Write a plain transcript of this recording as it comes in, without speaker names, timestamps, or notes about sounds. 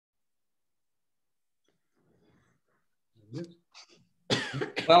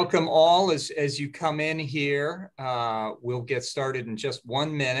Welcome all as you come in here. We'll get started in just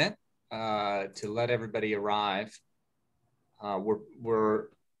 1 minute to let everybody arrive. We're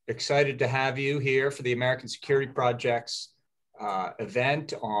excited to have you here for the American Security Project's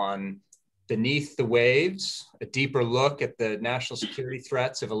event on Beneath the Waves, a deeper look at the national security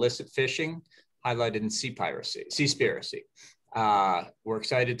threats of illicit fishing highlighted in Seaspiracy. We're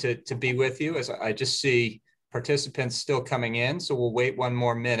excited to be with you. As I just see participants still coming in, so we'll wait 1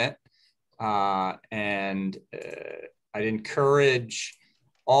 more minute. I'd encourage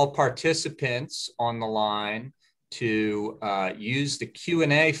all participants on the line to use the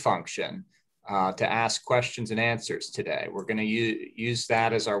Q&A function to ask questions and answers today. We're going to use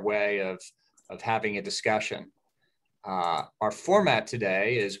that as our way of having a discussion. Our format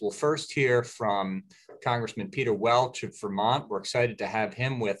today is we'll first hear from Congressman Peter Welch of Vermont. We're excited to have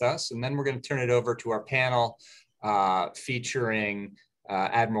him with us. And then we're going to turn it over to our panel featuring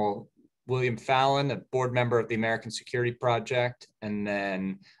Admiral William Fallon, a board member of the American Security Project, and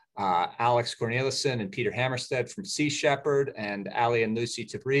then Alex Cornelissen and Peter Hammarstedt from Shepherd, and Ali and Lucy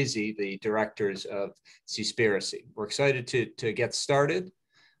Tabrizi, the directors of Seaspiracy. We're excited to get started.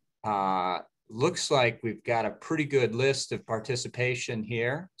 Looks like we've got a pretty good list of participation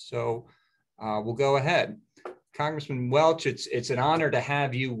here. So we'll go ahead. Congressman Welch, it's an honor to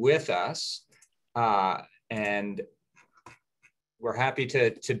have you with us. And we're happy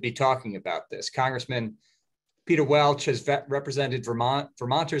to be talking about this. Congressman Peter Welch has represented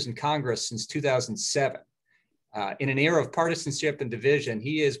Vermonters in Congress since 2007. In an era of partisanship and division,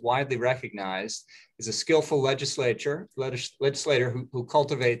 he is widely recognized as a skillful legislator who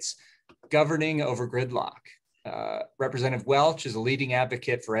cultivates governing over gridlock. Representative Welch is a leading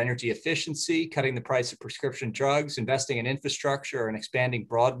advocate for energy efficiency, cutting the price of prescription drugs, investing in infrastructure, and expanding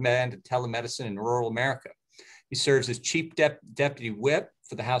broadband and telemedicine in rural America. He serves as Chief Deputy Whip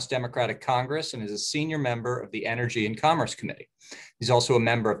for the House Democratic Congress and is a senior member of the Energy and Commerce Committee. He's also a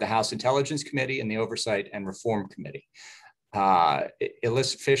member of the House Intelligence Committee and the Oversight and Reform Committee.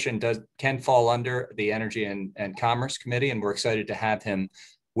 Illicit fishing can fall under the Energy and Commerce Committee, and we're excited to have him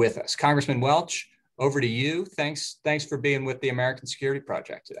with us. Congressman Welch, over to you. Thanks for being with the American Security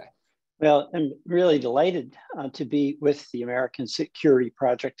Project today. Well, I'm really delighted to be with the American Security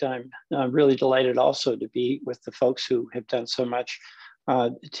Project. I'm really delighted also to be with the folks who have done so much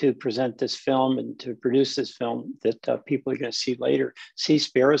to present this film and to produce this film that people are going to see later,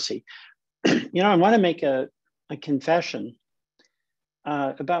 Seaspiracy. You know, I want to make a confession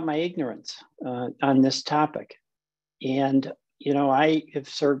about my ignorance on this topic. And you know, I have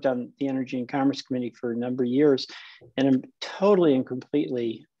served on the Energy and Commerce Committee for a number of years, and I'm totally and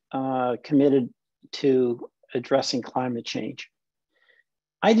completely committed to addressing climate change.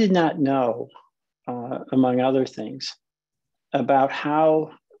 I did not know, among other things, about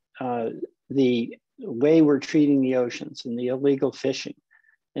how the way we're treating the oceans and the illegal fishing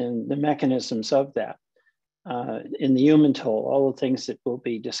and the mechanisms of that, in the human toll, all the things that will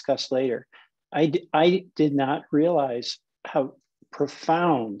be discussed later. I did not realize how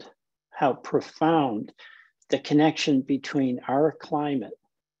profound the connection between our climate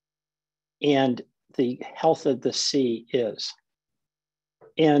and the health of the sea is.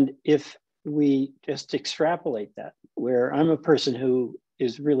 And if we just extrapolate that, where I'm a person who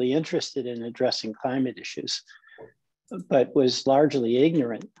is really interested in addressing climate issues, but was largely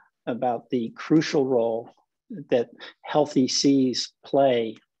ignorant about the crucial role that healthy seas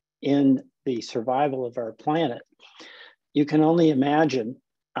play in the survival of our planet, you can only imagine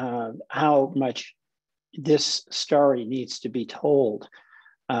how much this story needs to be told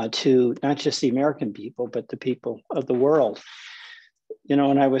to not just the American people, but the people of the world. You know,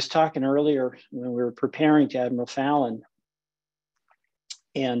 when I was talking earlier, when we were preparing to Admiral Fallon,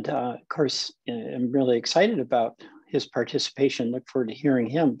 and of course, I'm really excited about his participation, look forward to hearing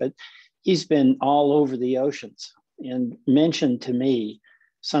him, but he's been all over the oceans and mentioned to me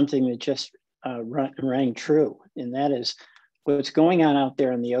something that just rang true, and that is what's going on out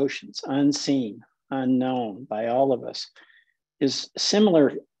there in the oceans, unseen, unknown by all of us, is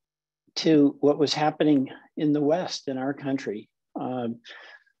similar to what was happening in the West in our country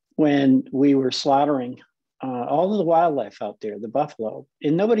when we were slaughtering all of the wildlife out there, the buffalo,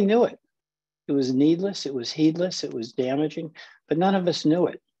 and nobody knew it. It was needless, it was heedless, it was damaging, but none of us knew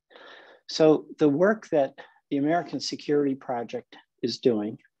it. So the work that the American Security Project is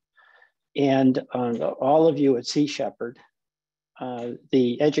doing, and all of you at Sea Shepherd,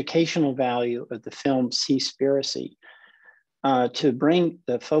 the educational value of the film Seaspiracy, to bring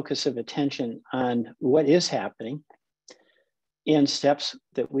the focus of attention on what is happening and steps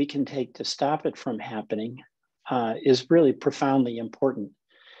that we can take to stop it from happening, is really profoundly important.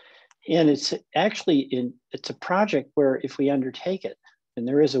 And it's actually it's a project where if we undertake it and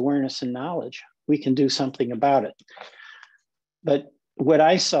there is awareness and knowledge, we can do something about it. But what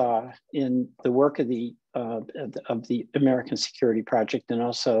I saw in the work of the American Security Project and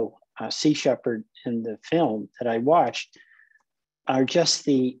also Sea Shepherd in the film that I watched are just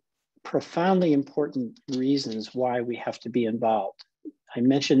the profoundly important reasons why we have to be involved. I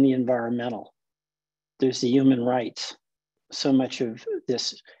mentioned the environmental. There's the human rights. So much of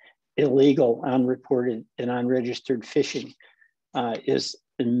this illegal, unreported, and unregistered fishing is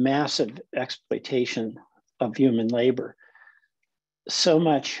a massive exploitation of human labor. So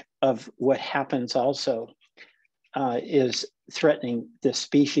much of what happens also is threatening the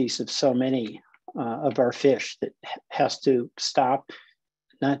species of so many of our fish that has to stop,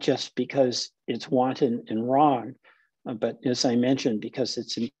 not just because it's wanton and wrong, but as I mentioned, because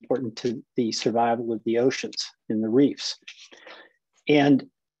it's important to the survival of the oceans and the reefs. And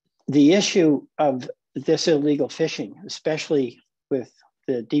the issue of this illegal fishing, especially with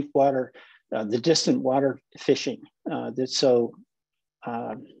the deep water, the distant water fishing that's so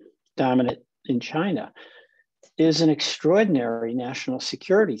dominant in China, is an extraordinary national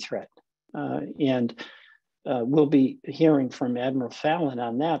security threat. And we'll be hearing from Admiral Fallon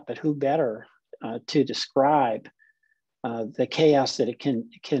on that, but who better to describe the chaos that it can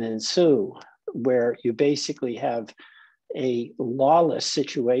ensue, where you basically have a lawless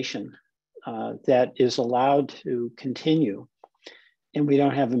situation that is allowed to continue, and we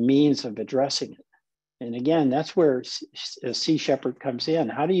don't have a means of addressing it. And again, that's where Sea Shepherd comes in.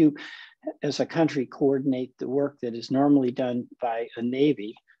 How do you, as a country, coordinate the work that is normally done by a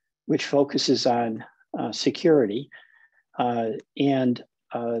Navy, which focuses on security, and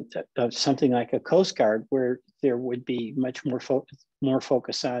something like a Coast Guard, where there would be much more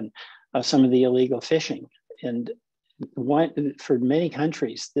focus on some of the illegal fishing? And for many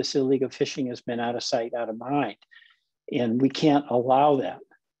countries, this illegal fishing has been out of sight, out of mind, and we can't allow that.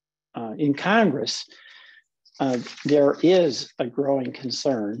 In Congress, there is a growing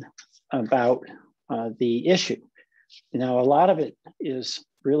concern about the issue. Now, a lot of it is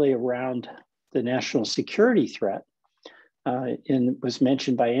really around the national security threat. And was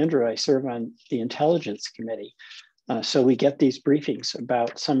mentioned by Andrew, I serve on the Intelligence Committee. So we get these briefings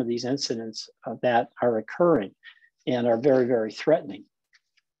about some of these incidents that are occurring and are very, very threatening.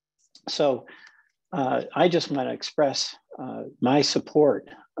 So I just want to express my support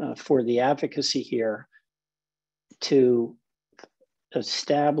for the advocacy here to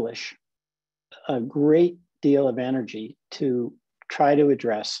establish a great deal of energy to try to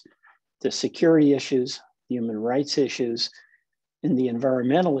address the security issues, human rights issues, and the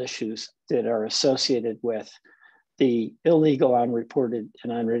environmental issues that are associated with the illegal, unreported,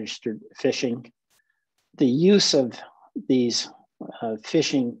 and unregistered fishing, the use of these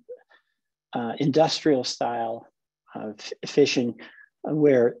fishing, industrial style fishing,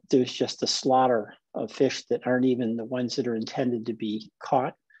 where there's just a slaughter of fish that aren't even the ones that are intended to be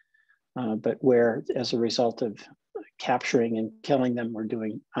caught, but where, as a result of capturing and killing them, we're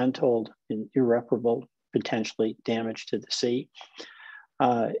doing untold and irreparable, potentially, damage to the sea.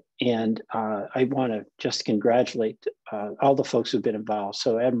 And I want to just congratulate all the folks who've been involved.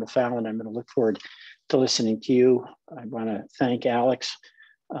 So Admiral Fallon, I'm going to look forward to listening to you. I want to thank Alex,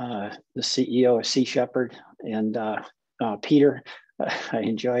 the CEO of Sea Shepherd, and Peter. I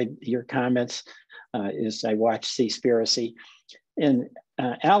enjoyed your comments as I watched Seaspiracy. And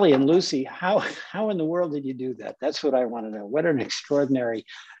Ali and Lucy, how in the world did you do that? That's what I want to know. What an extraordinary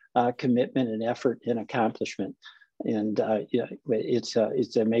commitment and effort and accomplishment. And yeah,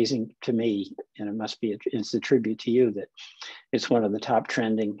 it's amazing to me, and it must be it's a tribute to you that it's one of the top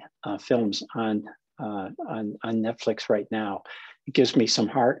trending films on Netflix right now. It gives me some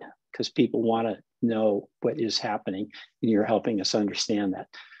heart because people want to know what is happening, and you're helping us understand that.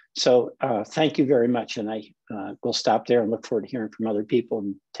 So thank you very much, and I will stop there and look forward to hearing from other people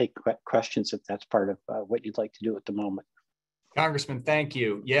and take questions if that's part of what you'd like to do at the moment. Congressman, thank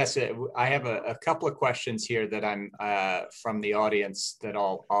you. Yes, I have a couple of questions here that I'm from the audience that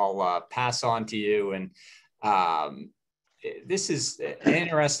I'll pass on to you. And this is an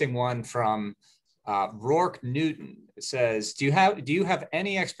interesting one from Rourke Newton. It says, do you have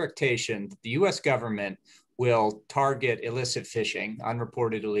any expectation that the U.S. government will target illicit fishing,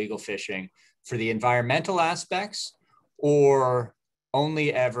 unreported illegal fishing, for the environmental aspects, or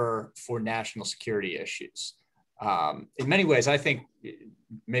only ever for national security issues? In many ways, I think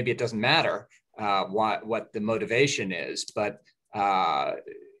maybe it doesn't matter what the motivation is, but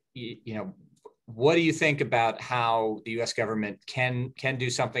what do you think about how the U.S. government can do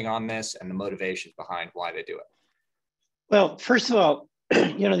something on this and the motivations behind why they do it? Well, first of all,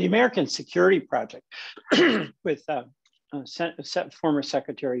 the American Security Project with former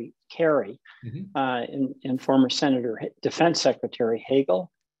Secretary Kerry and former Defense Secretary Hagel.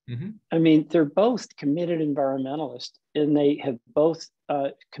 I mean, they're both committed environmentalists, and they have both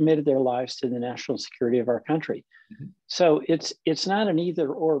committed their lives to the national security of our country. So it's not an either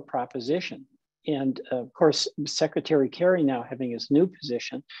or proposition. And of course, Secretary Kerry now having his new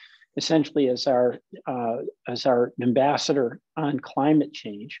position, essentially as our ambassador on climate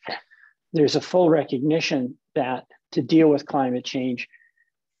change, there's a full recognition that to deal with climate change,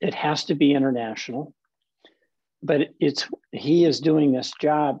 it has to be international. But he is doing this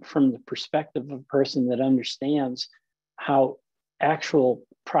job from the perspective of a person that understands how actual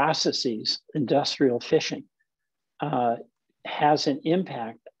processes, industrial fishing, has an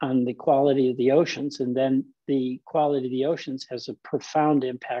impact on the quality of the oceans, and then the quality of the oceans has a profound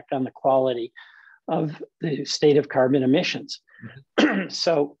impact on the quality of the state of carbon emissions.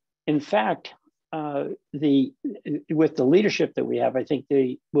 So, in fact, with the leadership that we have, I think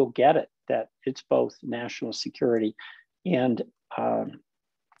they will get it, that it's both national security and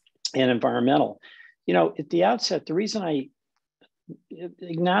environmental. At the outset, the reason I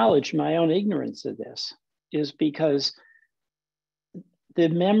acknowledge my own ignorance of this is because the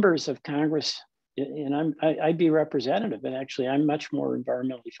members of Congress, and I'd be representative, and actually I'm much more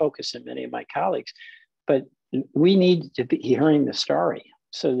environmentally focused than many of my colleagues, but we need to be hearing the story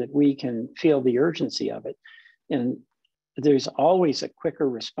so that we can feel the urgency of it. And there's always a quicker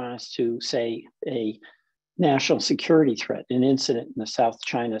response to, say, a national security threat, an incident in the South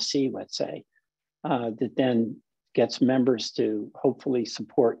China Sea, let's say, that then gets members to hopefully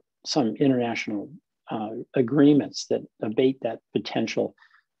support some international agreements that abate that potential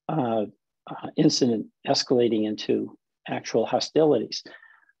incident escalating into actual hostilities.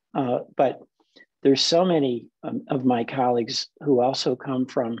 But there's so many of my colleagues who also come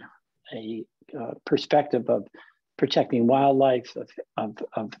from a perspective of protecting wildlife, of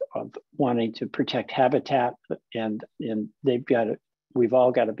wanting to protect habitat, and we've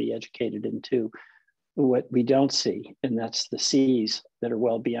all got to be educated into what we don't see, and that's the seas that are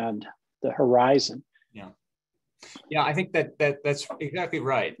well beyond the horizon. Yeah, I think that's exactly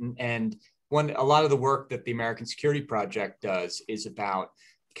right. And a lot of the work that the American Security Project does is about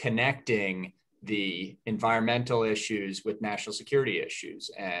connecting the environmental issues with national security issues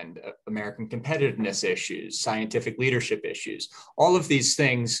and American competitiveness issues, scientific leadership issues. All of these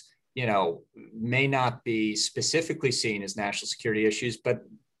things, may not be specifically seen as national security issues,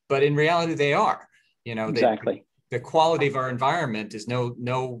 but in reality they are. Exactly. The quality of our environment is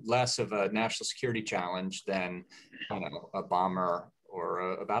no less of a national security challenge than a bomber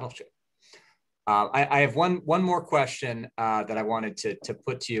or a battleship. I have one more question that I wanted to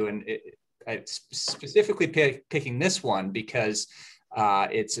put to you, and I specifically picking this one because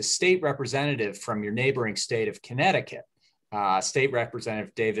it's a state representative from your neighboring state of Connecticut. State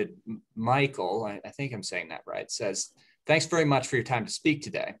Representative David Michael, I think I'm saying that right, says, "Thanks very much for your time to speak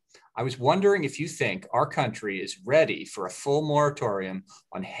today. I was wondering if you think our country is ready for a full moratorium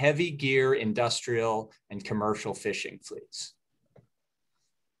on heavy gear industrial and commercial fishing fleets."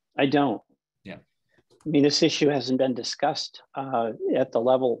 I don't. Yeah. I mean, this issue hasn't been discussed at the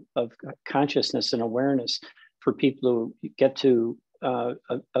level of consciousness and awareness for people who get to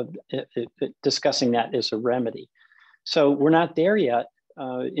discussing that as a remedy. So we're not there yet.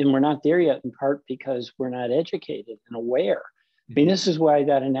 And we're not there yet in part because we're not educated and aware. I mean, this is why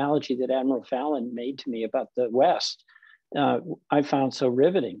that analogy that Admiral Fallon made to me about the West, I found so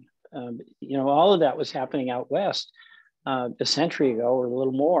riveting. All of that was happening out West a century ago or a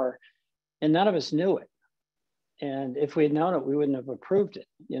little more, and none of us knew it. And if we had known it, we wouldn't have approved it.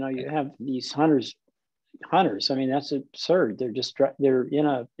 You have these hunters. I mean, that's absurd. They're in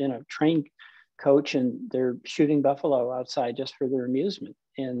a train coach and they're shooting buffalo outside just for their amusement.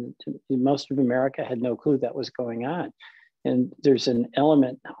 And most of America had no clue that was going on. And there's an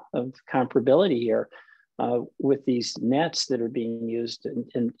element of comparability here with these nets that are being used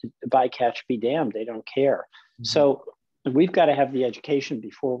and bycatch be damned, they don't care. Mm-hmm. So we've got to have the education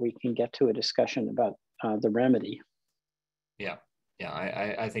before we can get to a discussion about the remedy. Yeah,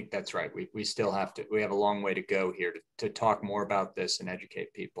 I think that's right. We still have a long way to go here to talk more about this and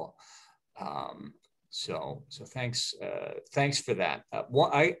educate people. So thanks for that.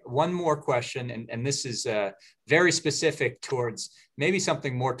 One more question, and this is very specific towards maybe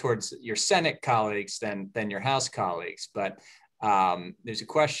something more towards your Senate colleagues than your House colleagues. But there's a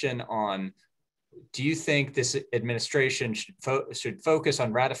question on: do you think this administration should focus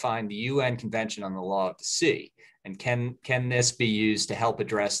on ratifying the UN Convention on the Law of the Sea And can this be used to help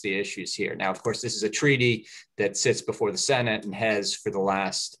address the issues here? Now, of course, this is a treaty that sits before the Senate and has for the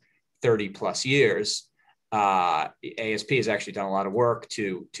last 30 plus years. ASP has actually done a lot of work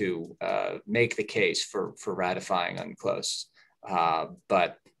to make the case for ratifying UNCLOS.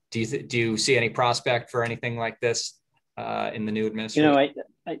 But do you see any prospect for anything like this in the new administration?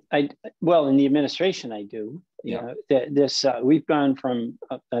 Well, in the administration, I do. You know, we've gone from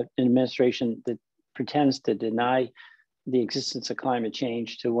an administration that pretends to deny the existence of climate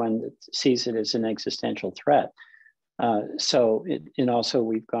change to one that sees it as an existential threat. And also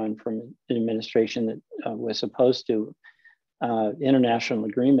we've gone from an administration that was opposed to international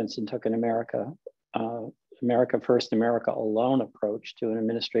agreements and took an America first, America alone approach to an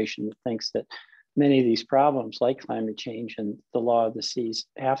administration that thinks that many of these problems like climate change and the law of the seas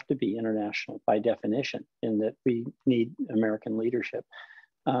have to be international by definition, and that we need American leadership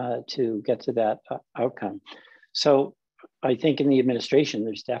to get to that outcome. So I think in the administration,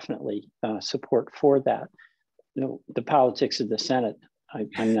 there's definitely support for that. You know, the politics of the Senate,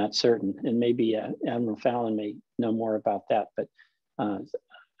 I'm not certain, and maybe Admiral Fallon may know more about that, but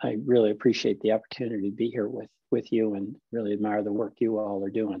I really appreciate the opportunity to be here with you and really admire the work you all are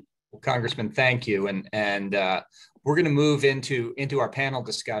doing. Well, Congressman, thank you. And we're going to move into our panel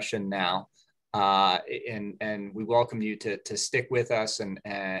discussion now. And we welcome you to stick with us and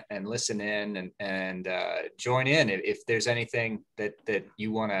listen in and join in if there's anything that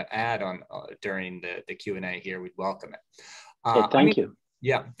you want to add on during the Q&A here. We'd welcome it. Thank you.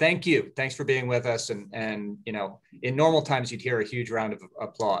 Yeah, thank you. Thanks for being with us. And you know, in normal times you'd hear a huge round of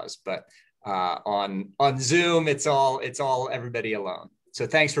applause, but on Zoom it's all everybody alone. So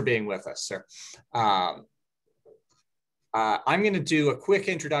thanks for being with us, sir. I'm going to do a quick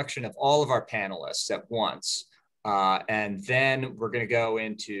introduction of all of our panelists at once, and then we're going to go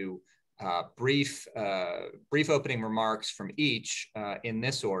into brief opening remarks from each in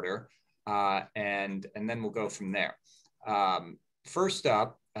this order, and then we'll go from there. First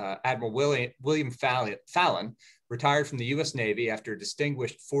up, Admiral William Fallon retired from the U.S. Navy after a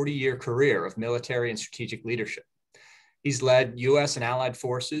distinguished 40-year career of military and strategic leadership. He's led U.S. and allied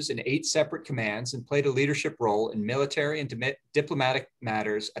forces in 8 separate commands and played a leadership role in military and diplomatic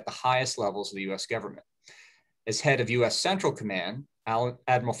matters at the highest levels of the U.S. government. As head of U.S. Central Command,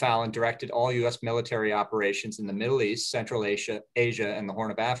 Admiral Fallon directed all U.S. military operations in the Middle East, Central Asia, and the Horn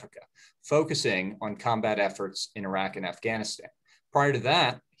of Africa, focusing on combat efforts in Iraq and Afghanistan. Prior to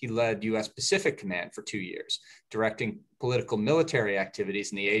that, he led U.S. Pacific Command for 2 years, directing political military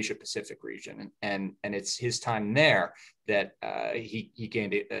activities in the Asia Pacific region. And it's his time there that he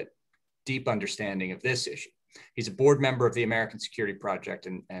gained a deep understanding of this issue. He's a board member of the American Security Project,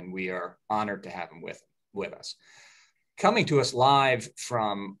 and we are honored to have him with us. Coming to us live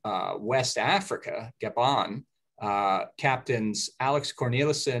from West Africa, Gabon, Captains Alex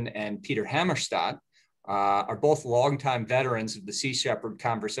Cornelissen and Peter Hammarstedt are both longtime veterans of the Sea Shepherd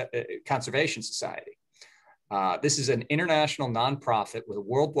Conservation Society. This is an international nonprofit with a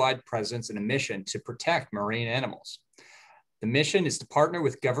worldwide presence and a mission to protect marine animals. The mission is to partner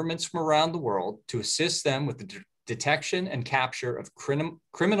with governments from around the world to assist them with the detection and capture of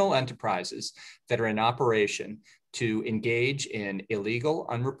criminal enterprises that are in operation to engage in illegal,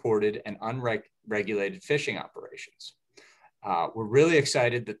 unreported, and unregulated fishing operations. We're really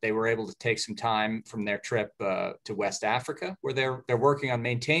excited that they were able to take some time from their trip to West Africa, where they're working on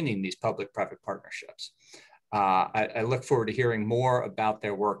maintaining these public-private partnerships. I look forward to hearing more about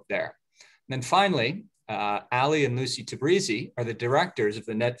their work there. And then finally, Ali and Lucy Tabrizi are the directors of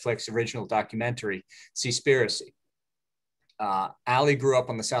the Netflix original documentary, Seaspiracy. Ali grew up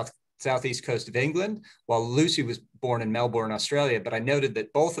on the southeast coast of England, while Lucy was born in Melbourne, Australia. But I noted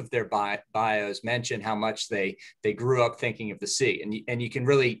that both of their bios mention how much they grew up thinking of the sea. And you can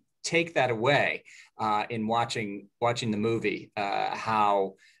really take that away in watching the movie,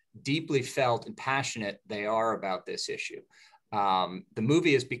 how deeply felt and passionate they are about this issue. The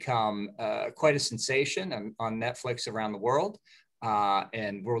movie has become quite a sensation on Netflix around the world.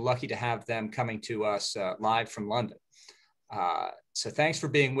 And we're lucky to have them coming to us live from London. So thanks for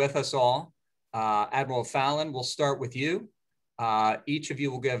being with us all. Admiral Fallon, we'll start with you. Each of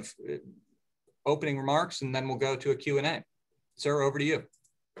you will give opening remarks, and then we'll go to a Q&A. Sir, over to you.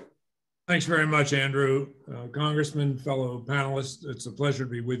 Thanks very much, Andrew. Congressman, fellow panelists, it's a pleasure to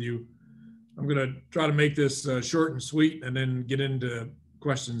be with you. I'm going to try to make this short and sweet and then get into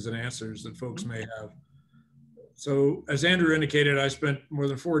questions and answers that folks may have. So as Andrew indicated, I spent more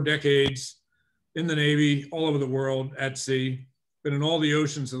than 4 decades in the Navy, all over the world, at sea, been in all the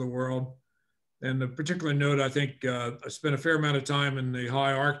oceans of the world. And of particular note, I think I spent a fair amount of time in the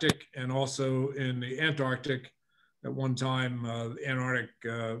high Arctic and also in the Antarctic, at one time, the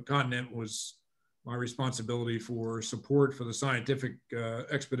Antarctic continent was my responsibility for support for the scientific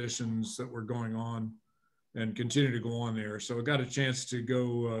expeditions that were going on and continue to go on there. So I got a chance to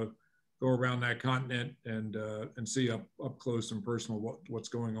go around that continent and see up close and personal what's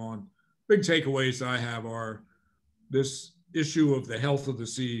going on. Big takeaways I have are this issue of the health of the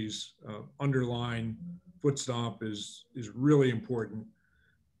seas, underline foot stomp is really important.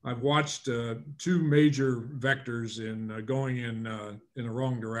 I've watched two major vectors in going in the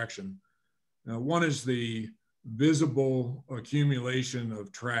wrong direction. One is the visible accumulation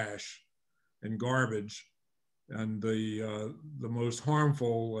of trash and garbage, and the most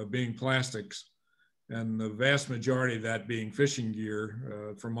harmful being plastics, and the vast majority of that being fishing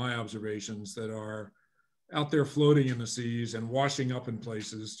gear, from my observations, that are out there floating in the seas and washing up in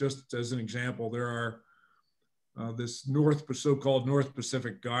places. Just as an example, there are this so-called North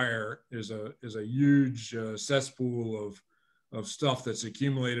Pacific gyre is a huge cesspool of stuff that's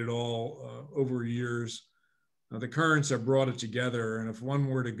accumulated all over years. The currents have brought it together, and if one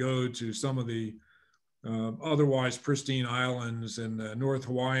were to go to some of the otherwise pristine islands in the North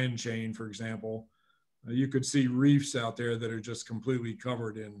Hawaiian chain, for example, you could see reefs out there that are just completely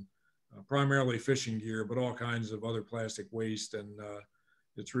covered in primarily fishing gear, but all kinds of other plastic waste, and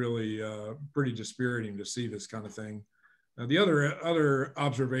it's really pretty dispiriting to see this kind of thing. The other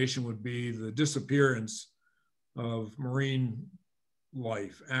observation would be the disappearance of marine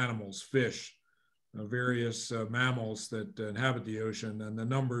life, animals, fish, various mammals that inhabit the ocean, and the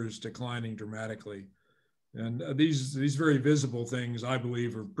numbers declining dramatically. And these very visible things, I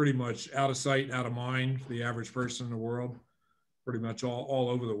believe, are pretty much out of sight, out of mind for the average person in the world, pretty much all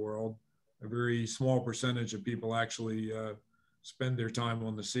over the world. A very small percentage of people actually spend their time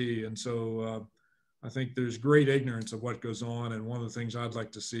on the sea. And so I think there's great ignorance of what goes on. And one of the things I'd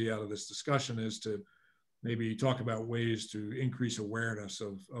like to see out of this discussion is to maybe talk about ways to increase awareness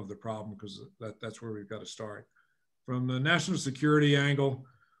of the problem, because that's where we've got to start. From the national security angle,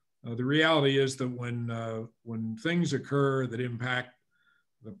 the reality is that when things occur that impact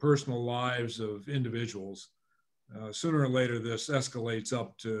the personal lives of individuals, sooner or later this escalates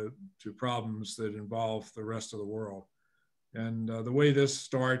up to problems that involve the rest of the world. And the way this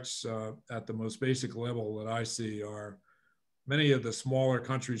starts at the most basic level that I see are many of the smaller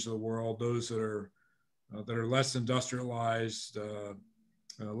countries of the world, those that are less industrialized,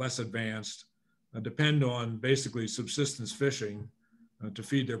 less advanced, depend on basically subsistence fishing to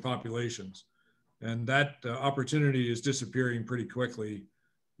feed their populations. And that opportunity is disappearing pretty quickly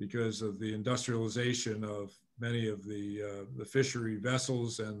because of the industrialization of many of the fishery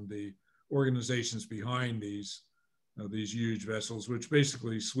vessels and the organizations behind these huge vessels, which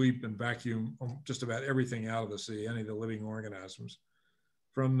basically sweep and vacuum just about everything out of the sea, any of the living organisms.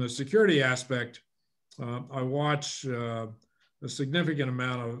 From the security aspect, I watch a significant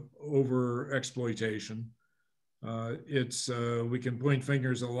amount of over-exploitation. We can point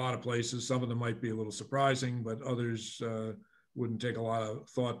fingers at a lot of places. Some of them might be a little surprising, but others wouldn't take a lot of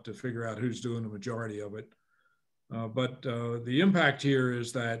thought to figure out who's doing the majority of it. But the impact here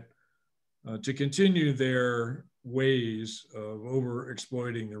is that to continue their ways of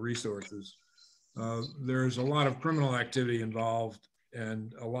over-exploiting the resources, there's a lot of criminal activity involved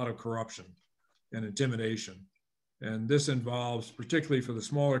and a lot of corruption and intimidation. And this involves, particularly for the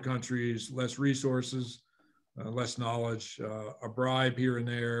smaller countries, less resources, less knowledge, a bribe here and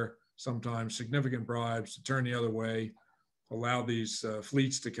there, sometimes significant bribes to turn the other way, allow these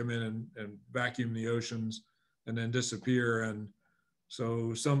fleets to come in and vacuum the oceans and then disappear. And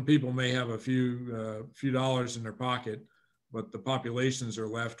so some people may have a few dollars in their pocket, but the populations are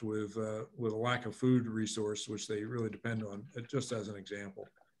left with a lack of food resource, which they really depend on, just as an example.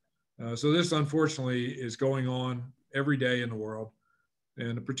 So this, unfortunately, is going on every day in the world.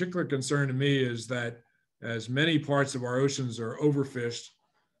 And a particular concern to me is that as many parts of our oceans are overfished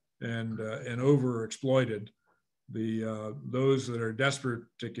and overexploited, those that are desperate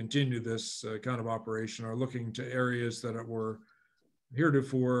to continue this kind of operation are looking to areas that were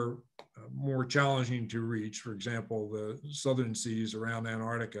heretofore more challenging to reach, for example, the southern seas around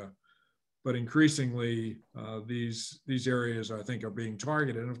Antarctica. But increasingly, these areas, I think, are being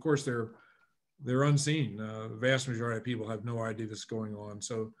targeted. And of course, they're unseen. The vast majority of people have no idea this is going on.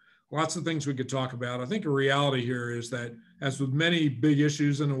 So lots of things we could talk about. I think a reality here is that, as with many big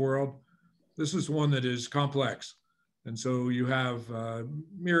issues in the world, this is one that is complex. And so you have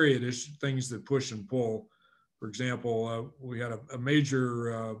myriad things that push and pull. For example, we had a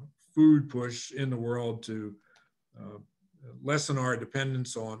major food push in the world to lessen our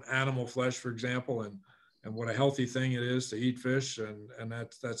dependence on animal flesh, for example, and what a healthy thing it is to eat fish, and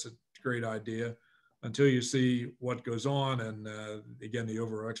that's a great idea. until you see what goes on and again, the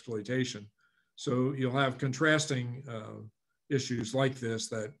overexploitation. So you'll have contrasting issues like this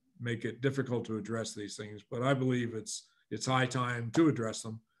that make it difficult to address these things. But I believe it's high time to address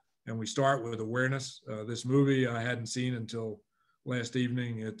them. And we start with awareness. This movie I hadn't seen until last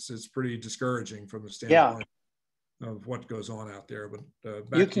evening. It's pretty discouraging from the standpoint of what goes on out there. But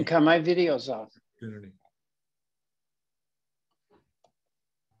back you can cut my videos off. Opportunity.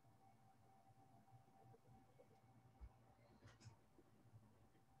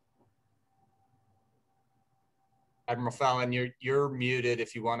 Admiral Fallon, you're muted.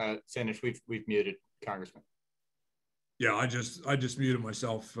 If you want to finish, we've muted Congressman. Yeah, I just muted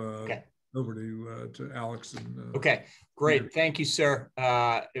myself. Okay. Over to Alex. And, okay, great. Peter. Thank you, sir.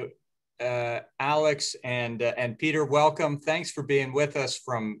 Alex and Peter, welcome. Thanks for being with us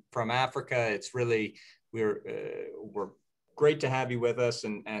from Africa. It's really we're great to have you with us,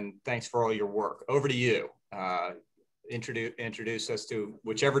 and thanks for all your work. Over to you. Introduce us to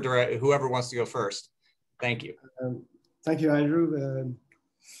whoever wants to go first. Thank you. Thank you, Andrew.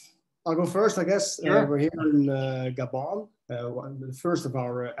 I'll go first, I guess. Sure. We're here in Gabon, the first of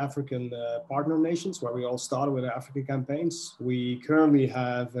our African partner nations, where we all started with African campaigns. We currently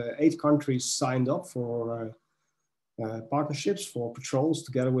have 8 countries signed up for partnerships for patrols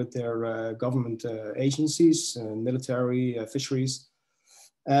together with their government agencies, military, fisheries.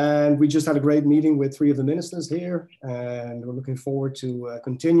 And we just had a great meeting with 3 of the ministers here, and we're looking forward to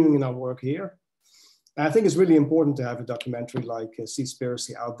continuing in our work here. I think it's really important to have a documentary like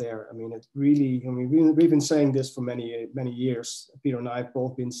Seaspiracy out there. I mean, we've been saying this for many years. Peter and I have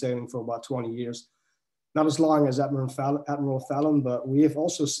both been sailing for about 20 years. Not as long as Admiral Fallon, but we have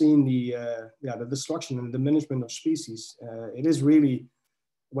also seen the destruction and diminishment of species. It is really,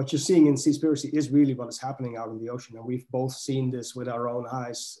 what you're seeing in Seaspiracy is really what is happening out in the ocean. And we've both seen this with our own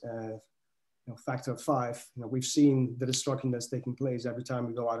eyes, factor of 5. We've seen the destruction that's taking place every time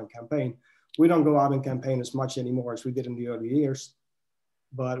we go out and campaign. We don't go out and campaign as much anymore as we did in the early years,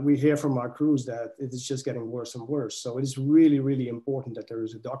 but we hear from our crews that it is just getting worse and worse. So it is really, really important that there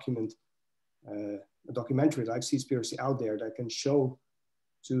is a documentary like Seaspiracy out there that can show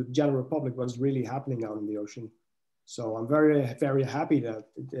to the general public what is really happening out in the ocean. So I'm very, very happy that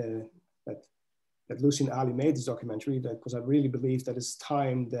Lucy and Ali made this documentary, because I really believe that it's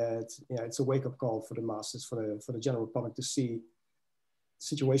time that it's a wake-up call for the masses, for the general public to see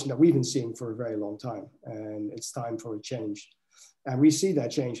situation that we've been seeing for a very long time, and it's time for a change. And we see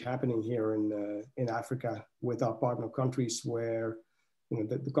that change happening here in Africa with our partner countries, where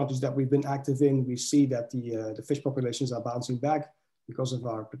the countries that we've been active in, we see that the fish populations are bouncing back because of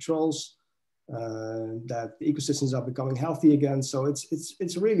our patrols, that the ecosystems are becoming healthy again. So it's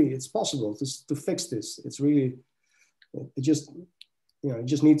possible to fix this. It's really, you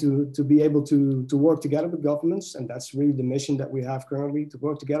just need to be able to work together with governments. And that's really the mission that we have currently, to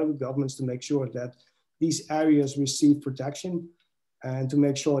work together with governments to make sure that these areas receive protection, and to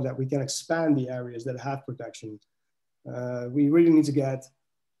make sure that we can expand the areas that have protection. We really need to get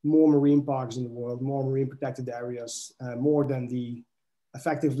more marine parks in the world, more marine protected areas, more than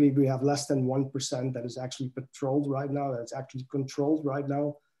effectively we have less than 1% that is actually patrolled right now, that's actually controlled right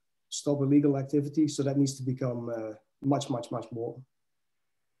now, stop illegal activity. So that needs to become much, much, much more.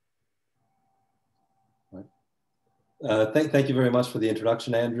 Thank you very much for the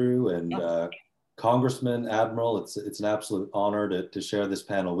introduction, Andrew, and Congressman, Admiral. It's an absolute honor to share this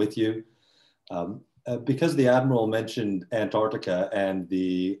panel with you. Because the Admiral mentioned Antarctica and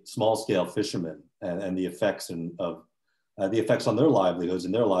the small-scale fishermen and the effects the effects on their livelihoods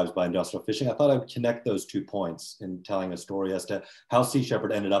and their lives by industrial fishing, I thought I would connect those 2 points in telling a story as to how Sea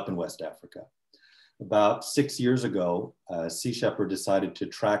Shepherd ended up in West Africa. About 6 years ago, Sea Shepherd decided to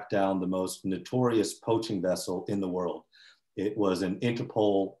track down the most notorious poaching vessel in the world. It was an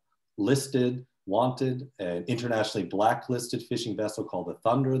Interpol listed, wanted, and internationally blacklisted fishing vessel called the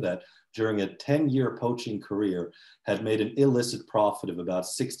Thunder that during a 10-year poaching career had made an illicit profit of about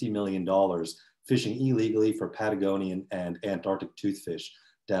 $60 million fishing illegally for Patagonian and Antarctic toothfish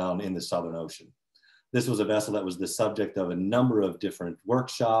down in the Southern Ocean. This was a vessel that was the subject of a number of different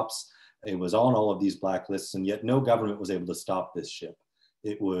workshops. It was on all of these blacklists, and yet no government was able to stop this ship.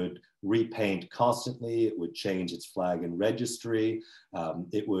 It would repaint constantly. It would change its flag and registry.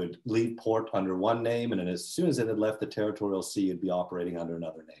 It would leave port under one name, and then as soon as it had left the territorial sea, it'd be operating under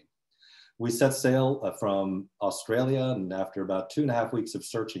another name. We set sail from Australia, and after about 2.5 weeks of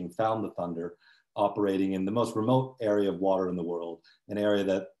searching, found the Thunder operating in the most remote area of water in the world, an area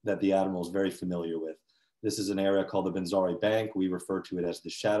that the Admiral is very familiar with. This is an area called the Benzari Bank. We refer to it as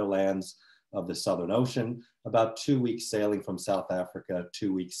the Shadowlands. of the Southern Ocean, about 2 weeks sailing from South Africa,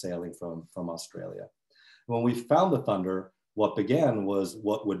 2 weeks sailing from Australia. When we found the Thunder, what began was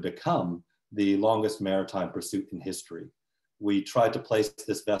what would become the longest maritime pursuit in history. We tried to place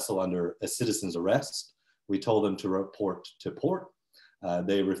this vessel under a citizen's arrest. We told them to report to port.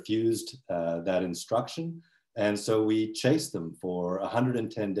 They refused that instruction. And so we chased them for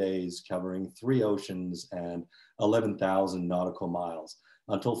 110 days, covering 3 oceans and 11,000 nautical miles,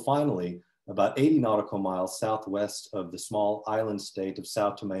 until finally, about 80 nautical miles southwest of the small island state of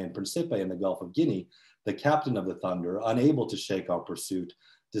Sao Tome and Principe in the Gulf of Guinea, the captain of the Thunder, unable to shake our pursuit,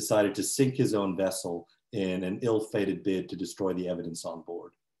 decided to sink his own vessel in an ill-fated bid to destroy the evidence on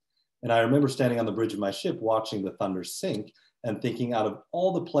board. And I remember standing on the bridge of my ship watching the Thunder sink and thinking, out of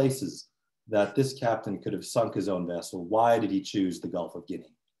all the places that this captain could have sunk his own vessel, why did he choose the Gulf of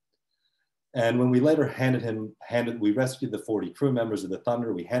Guinea? And when we later we rescued the 40 crew members of the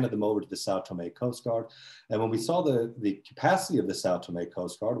Thunder, we handed them over to the Sao Tome Coast Guard. And when we saw the capacity of the Sao Tome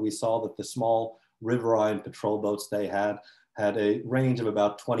Coast Guard, we saw that the small riverine patrol boats they had a range of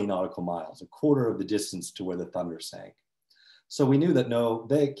about 20 nautical miles, a quarter of the distance to where the Thunder sank. So we knew that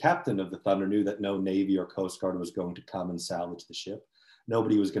the captain of the Thunder knew that no Navy or Coast Guard was going to come and salvage the ship.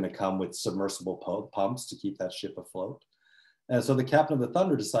 Nobody was going to come with submersible pumps to keep that ship afloat. And so the captain of the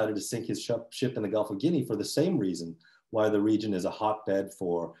Thunder decided to sink his ship in the Gulf of Guinea for the same reason why the region is a hotbed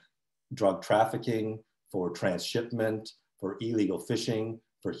for drug trafficking, for transshipment, for illegal fishing,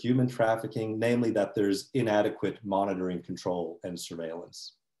 for human trafficking, namely that there's inadequate monitoring, control, and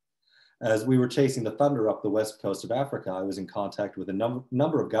surveillance. As we were chasing the Thunder up the west coast of Africa, I was in contact with a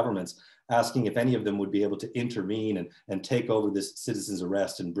number of governments asking if any of them would be able to intervene and take over this citizen's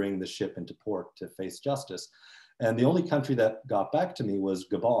arrest and bring the ship into port to face justice. And the only country that got back to me was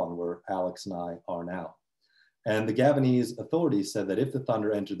Gabon, where Alex and I are now. And the Gabonese authorities said that if the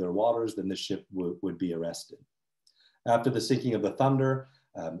Thunder entered their waters, then the ship would be arrested. After the sinking of the Thunder,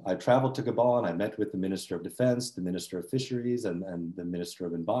 I traveled to Gabon. I met with the Minister of Defense, the Minister of Fisheries, and the Minister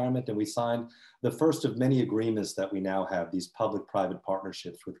of Environment, and we signed the first of many agreements that we now have, these public-private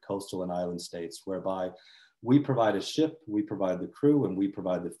partnerships with coastal and island states, whereby we provide a ship, we provide the crew, and we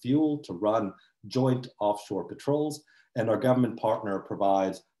provide the fuel to run joint offshore patrols, and our government partner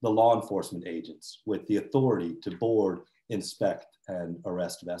provides the law enforcement agents with the authority to board, inspect, and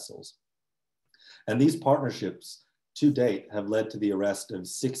arrest vessels. And these partnerships to date have led to the arrest of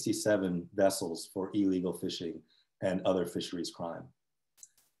 67 vessels for illegal fishing and other fisheries crime.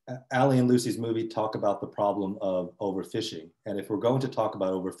 Ali and Lucy's movie talk about the problem of overfishing. And if we're going to talk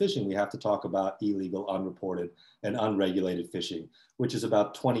about overfishing, we have to talk about illegal, unreported, and unregulated fishing, which is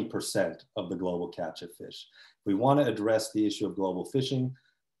about 20% of the global catch of fish. If we want to address the issue of global fishing,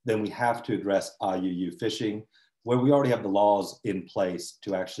 then we have to address IUU fishing, where we already have the laws in place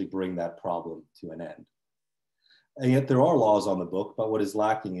to actually bring that problem to an end. And yet there are laws on the book, but what is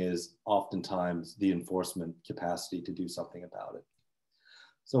lacking is oftentimes the enforcement capacity to do something about it.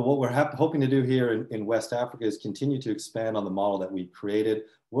 So what we're hoping to do here in West Africa is continue to expand on the model that we've created,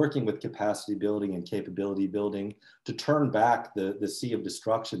 working with capacity building and capability building to turn back the sea of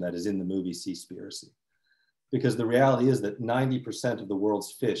destruction that is in the movie Seaspiracy. Because the reality is that 90% of the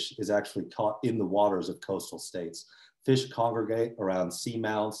world's fish is actually caught in the waters of coastal states. Fish congregate around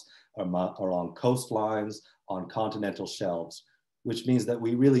seamounts, along coastlines, on continental shelves, which means that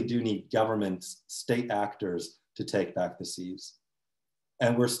we really do need governments, state actors to take back the seas.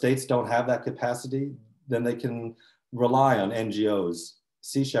 And where states don't have that capacity, then they can rely on NGOs,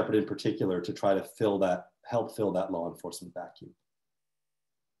 Sea Shepherd in particular, to try to help fill that law enforcement vacuum.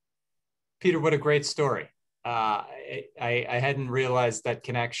 Peter, what a great story. I hadn't realized that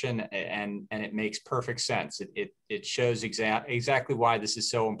connection, and it makes perfect sense. It shows exactly why this is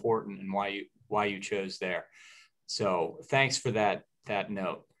so important and why you chose there. So thanks for that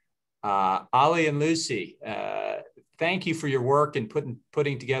note. Ali and Lucy, thank you for your work in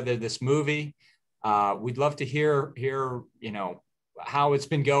putting together this movie. We'd love to hear how it's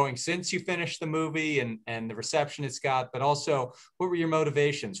been going since you finished the movie and the reception it's got, but also what were your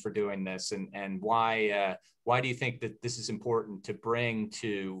motivations for doing this, and why do you think that this is important to bring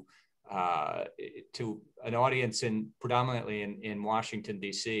to an audience predominantly in Washington,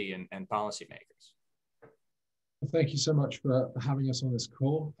 D.C. and policymakers? Thank you so much for having us on this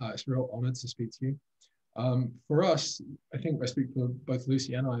call. It's a real honor to speak to you. For us, I think I speak for both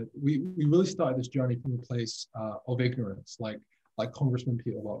Lucy and I, we really started this journey from a place of ignorance, like Congressman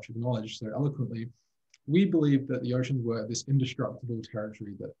Peter Welch acknowledged so eloquently. We believed that the oceans were this indestructible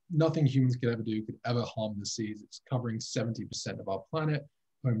territory, that nothing humans could ever do could ever harm the seas. It's covering 70% of our planet,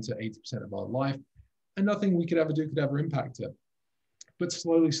 home to 80% of our life, and nothing we could ever do could ever impact it. But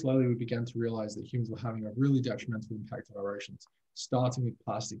slowly, we began to realize that humans were having a really detrimental impact on our oceans, starting with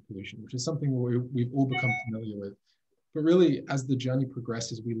plastic pollution, which is something we've all become familiar with. But really, as the journey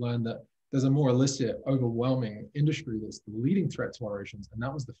progresses, we learned that there's a more illicit, overwhelming industry that's the leading threat to our oceans, and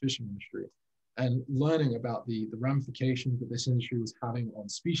that was the fishing industry. And learning about the ramifications that this industry was having on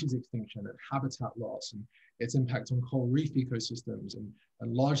species extinction and habitat loss, and its impact on coral reef ecosystems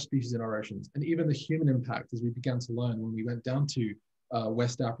and large species in our oceans, and even the human impact, as we began to learn when we went down to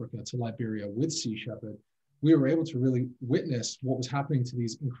West Africa, to Liberia with Sea Shepherd, we were able to really witness what was happening to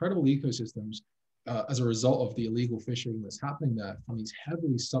these incredible ecosystems as a result of the illegal fishing that's happening there from these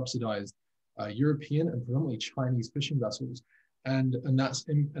heavily subsidized European and predominantly Chinese fishing vessels. And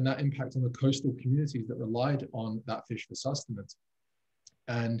that impact on the coastal communities that relied on that fish for sustenance.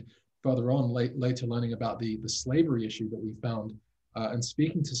 And further on, later learning about the slavery issue that we found, and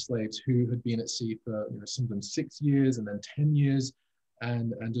speaking to slaves who had been at sea for, some of them 6 years and then 10 years,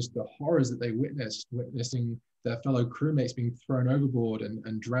 and just the horrors that they witnessing their fellow crewmates being thrown overboard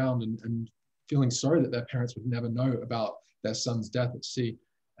and drowned, and feeling sorry that their parents would never know about their son's death at sea.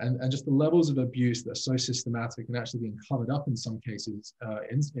 And just the levels of abuse that are so systematic and actually being covered up in some cases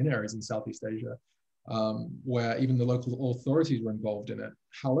in areas in Southeast Asia, where even the local authorities were involved in it.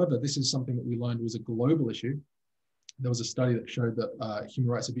 However, this is something that we learned was a global issue. There was a study that showed that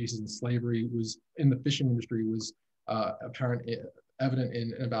human rights abuses and slavery was in the fishing industry was evident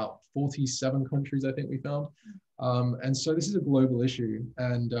in about 47 countries, I think we found. And so this is a global issue.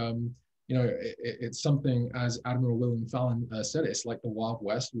 And it's something, as Admiral William Fallon said, it's like the Wild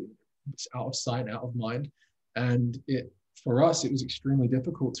West. It's out of sight, out of mind. And for us, it was extremely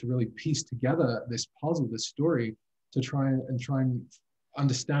difficult to really piece together this puzzle, this story, to try and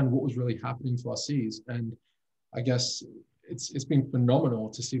understand what was really happening to our seas. And I guess it's been phenomenal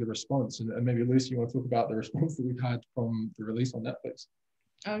to see the response. And maybe Lucy, you want to talk about the response that we've had from the release on Netflix?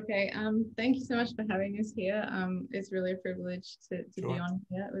 Okay, thank you so much for having us here. It's really a privilege to be on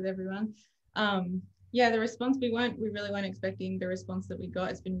here with everyone. Yeah, the response we really weren't expecting the response that we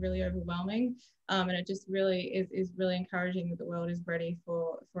got. It's been really overwhelming, and it just really is really encouraging that the world is ready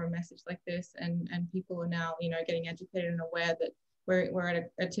for a message like this, and people are now getting educated and aware that we're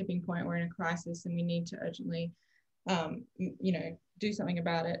at a tipping point, we're in a crisis, and we need to urgently do something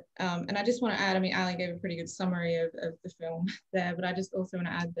about it. And I just want to add, Ali gave a pretty good summary of the film there, but I just also want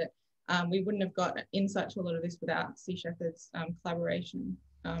to add that we wouldn't have got insight to a lot of this without Sea Shepherd's collaboration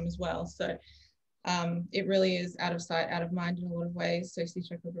as well. So it really is out of sight, out of mind in a lot of ways. So Sea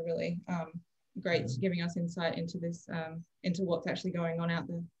Shepherd were really great giving us insight into this, into what's actually going on out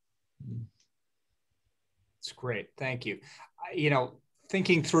there. It's great. Thank you.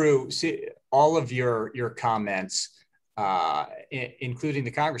 Thinking through all of your comments, including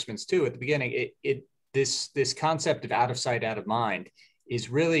the Congressman's too, at the beginning, this concept of out of sight, out of mind is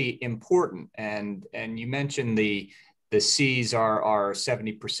really important. And you mentioned the seas are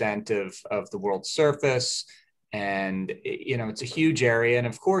 70% of the world's surface, and it's a huge area. And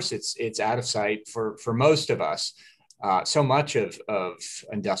of course, it's out of sight for most of us. So much of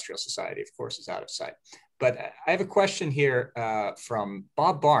industrial society, of course, is out of sight. But I have a question here from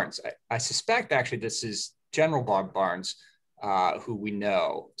Bob Barnes. I suspect actually this is General Bob Barnes, who we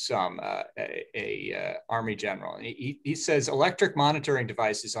know, a Army general. And he says electric monitoring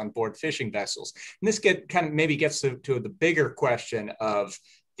devices on board fishing vessels. And this maybe gets to the bigger question of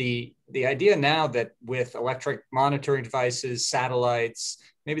the idea now that with electric monitoring devices, satellites,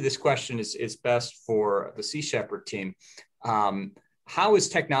 maybe this question is best for the Sea Shepherd team. How is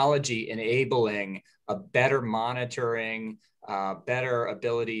technology enabling a better monitoring, better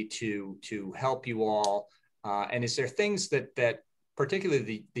ability to help you all? And is there things that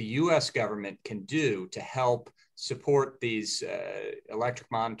particularly the U.S. government can do to help support these electric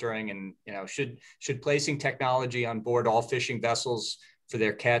monitoring? And should placing technology on board all fishing vessels for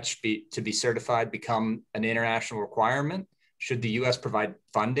their catch to be certified become an international requirement? Should the U.S. provide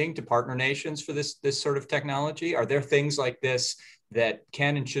funding to partner nations for this sort of technology? Are there things like this that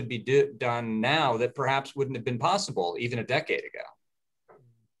can and should be done now that perhaps wouldn't have been possible even a decade ago?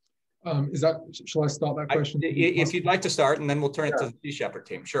 Shall I start that question? If you'd like to start, and then we'll turn it to the Sea Shepherd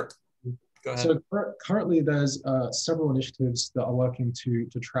team. Sure. Go ahead. So currently there's several initiatives that are working to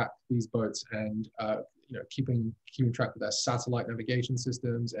track these boats and keeping track of their satellite navigation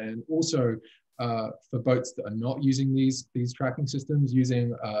systems, and also for boats that are not using these tracking systems, using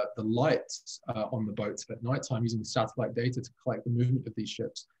the lights on the boats at nighttime, using satellite data to collect the movement of these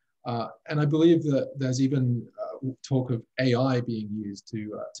ships. And I believe that there's even talk of AI being used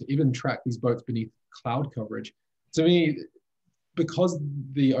to even track these boats beneath cloud coverage. To me, because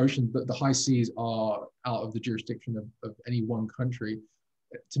the ocean, the high seas are out of the jurisdiction of any one country,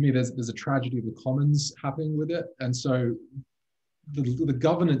 to me, there's a tragedy of the commons happening with it. And so the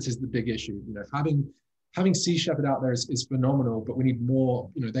governance is the big issue. You know, having Sea Shepherd out there is phenomenal, but we need more,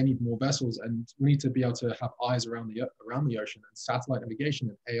 you know, they need more vessels, and we need to be able to have eyes around the ocean, and satellite navigation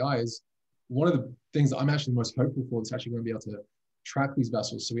and AI is one of the things that I'm actually most hopeful for. It's actually going to be able to track these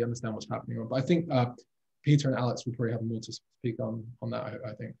vessels so we understand what's happening. But I think Peter and Alex will probably have more to speak on that,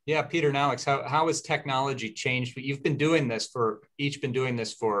 I think. Yeah, Peter and Alex, how has technology changed? You've been doing this for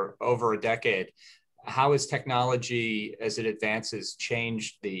over a decade. How has technology, as it advances,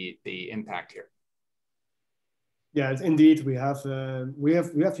 changed the impact here? Yeah, indeed, we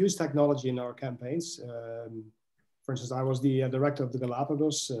have used technology in our campaigns. For instance, I was the director of the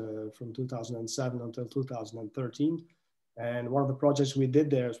Galapagos from 2007 until 2013. And one of the projects we did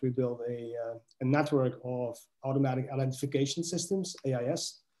there is we built a network of automatic identification systems,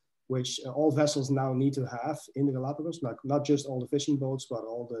 AIS, which all vessels now need to have in the Galapagos, not just all the fishing boats, but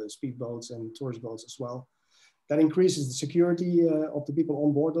all the speedboats and tourist boats as well. That increases the security of the people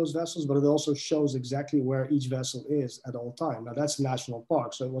on board those vessels, but it also shows exactly where each vessel is at all time. Now that's a national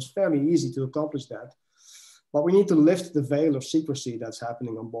park, so it was fairly easy to accomplish that. But we need to lift the veil of secrecy that's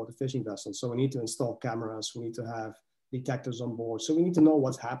happening on board the fishing vessels. So we need to install cameras, we need to have detectors on board. So we need to know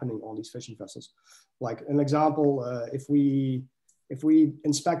what's happening on these fishing vessels. Like an example, if we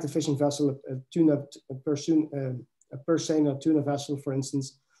inspect a fishing vessel, a Persena tuna vessel, for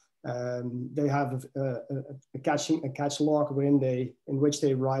instance, they have a catch log in which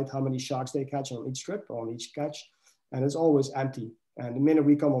they write how many sharks they catch on each trip, on each catch, and it's always empty. And the minute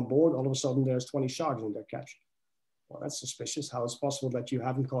we come on board, all of a sudden there's 20 sharks in their catch. Well, that's suspicious. How is it possible that you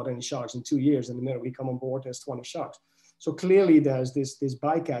haven't caught any sharks in 2 years, and the minute we come on board, there's 20 sharks? So clearly there's this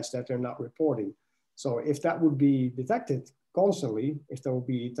bycatch that they're not reporting. So if that would be detected constantly, if there would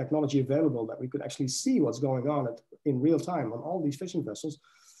be technology available that we could actually see what's going on in real time on all these fishing vessels,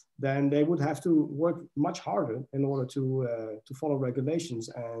 then they would have to work much harder in order to follow regulations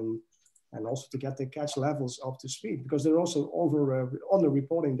and also to get their catch levels up to speed, because they're also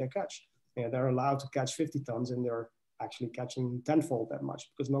under-reporting their catch. And they're allowed to catch 50 tons and they're actually catching tenfold that much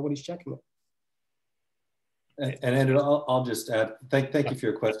because nobody's checking it. And Andrew, I'll just add, thank you for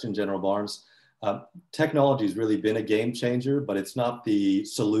your question, General Barnes. Technology has really been a game changer, but it's not the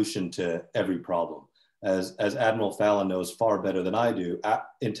solution to every problem. As Admiral Fallon knows far better than I do,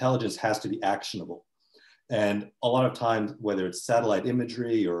 intelligence has to be actionable. And a lot of times, whether it's satellite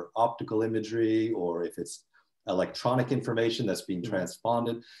imagery or optical imagery, or if it's electronic information that's being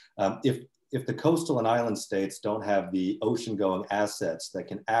transponded, if the coastal and island states don't have the ocean-going assets that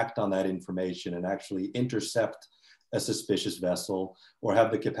can act on that information and actually intercept a suspicious vessel or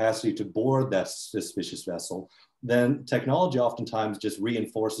have the capacity to board that suspicious vessel, then technology oftentimes just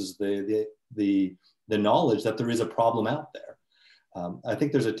reinforces the knowledge that there is a problem out there. I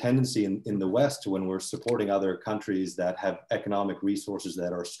think there's a tendency in the West, when we're supporting other countries that have economic resources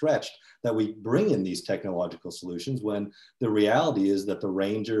that are stretched, that we bring in these technological solutions, when the reality is that the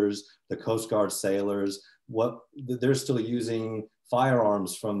Rangers, the Coast Guard sailors, they're still using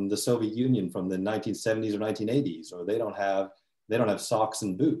firearms from the Soviet Union from the 1970s or 1980s, or they don't have socks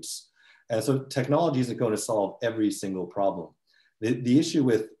and boots. And so technology isn't going to solve every single problem. The issue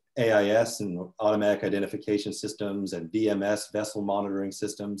with AIS and automatic identification systems and VMS, vessel monitoring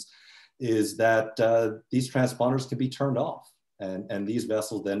systems, is that these transponders can be turned off. And these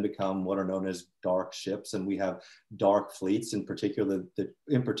vessels then become what are known as dark ships. And we have dark fleets, in particular,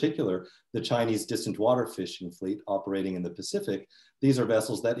 the Chinese distant water fishing fleet operating in the Pacific. These are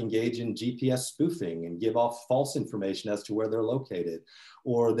vessels that engage in GPS spoofing and give off false information as to where they're located,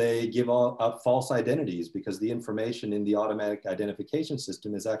 or they give up false identities because the information in the automatic identification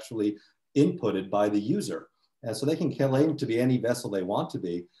system is actually inputted by the user. And so they can claim to be any vessel they want to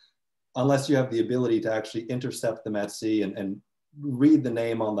be, unless you have the ability to actually intercept them at sea and read the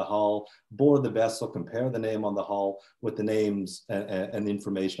name on the hull, board the vessel, compare the name on the hull with the names and the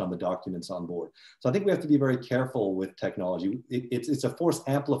information on the documents on board. So I think we have to be very careful with technology. It's a force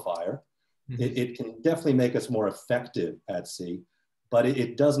amplifier. Mm-hmm. It can definitely make us more effective at sea, but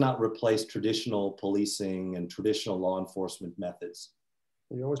it does not replace traditional policing and traditional law enforcement methods.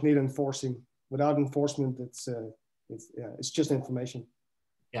 You always need enforcing. Without enforcement, it's just information.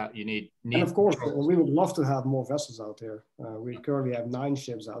 Yeah, you need and of course, we would love to have more vessels out there. We currently have 9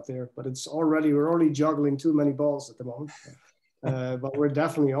 ships out there, but we're already juggling too many balls at the moment. But we're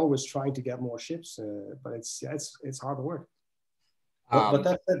definitely always trying to get more ships. But it's hard work. But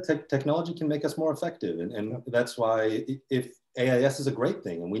that technology can make us more effective, and that's why if AIS is a great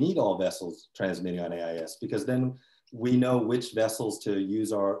thing, and we need all vessels transmitting on AIS, because then we know which vessels to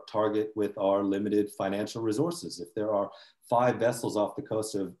use our target with our limited financial resources. If there are 5 vessels off the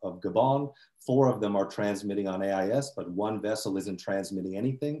coast of Gabon, 4 of them are transmitting on AIS, but 1 vessel isn't transmitting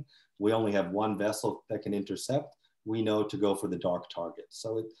anything. We only have 1 vessel that can intercept. We know to go for the dark target.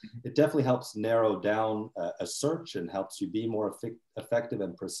 So it definitely helps narrow down a search and helps you be more effective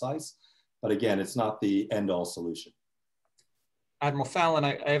and precise. But again, it's not the end-all solution. Admiral Fallon,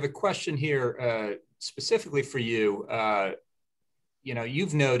 I have a question here specifically for you. You know,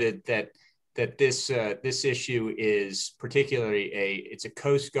 you've noted that this issue is particularly it's a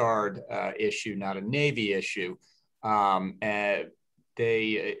Coast Guard issue, not a Navy issue. The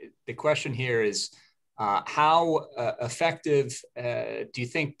question here is, how effective do you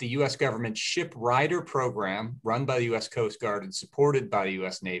think the U.S. government ship rider program run by the U.S. Coast Guard and supported by the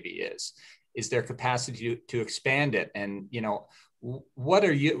U.S. Navy is? Is there capacity to expand it? And, you know, what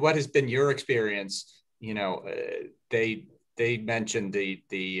has been your experience? You know, they mentioned the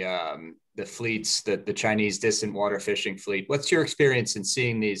fleets, the Chinese distant water fishing fleet. What's your experience in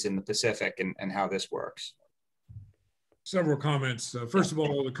seeing these in the Pacific and how this works? Several comments. First of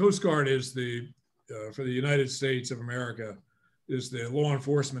all, the Coast Guard is for the United States of America, is the law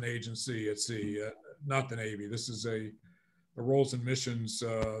enforcement agency at sea, not the Navy. This is a roles and missions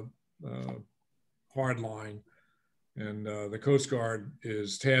hard line, and the Coast Guard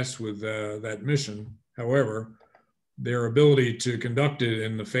is tasked with that mission. However, their ability to conduct it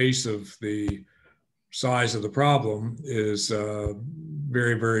in the face of the size of the problem is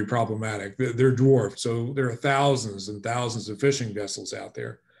very, very problematic. They're dwarfed. So there are thousands and thousands of fishing vessels out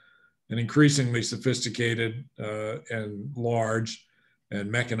there, and increasingly sophisticated and large and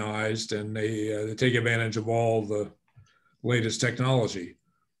mechanized, and they take advantage of all the latest technology.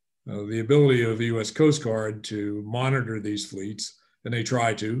 The ability of the U.S. Coast Guard to monitor these fleets, and they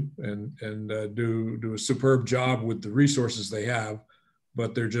try to, and do a superb job with the resources they have,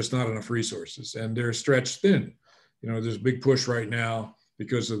 but they're just not enough resources, and they're stretched thin. You know, there's a big push right now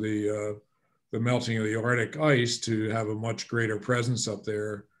because of the melting of the Arctic ice to have a much greater presence up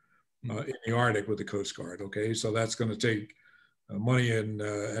there in the Arctic with the Coast Guard. Okay, so that's going to take money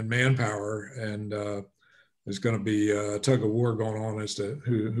and manpower, and there's going to be a tug of war going on as to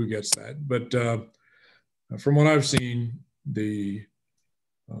who gets that. But from what I've seen, the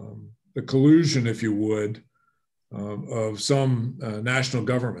collusion, if you would, of some national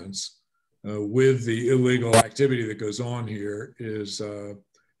governments with the illegal activity that goes on here is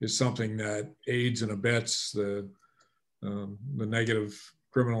something that aids and abets the negative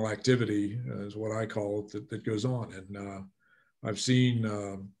criminal activity, is what I call it, that goes on. And I've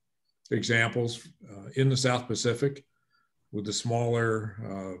seen examples in the South Pacific with the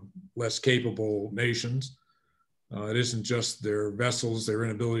smaller, less capable nations. It isn't just their vessels, their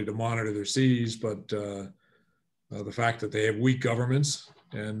inability to monitor their seas, but the fact that they have weak governments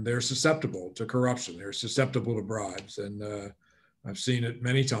and they're susceptible to corruption. They're susceptible to bribes. And I've seen it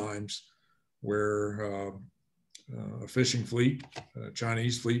many times where a fishing fleet, a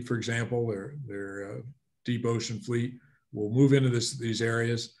Chinese fleet, for example, their deep ocean fleet will move into these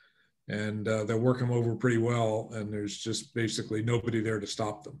areas, and they'll work them over pretty well. And there's just basically nobody there to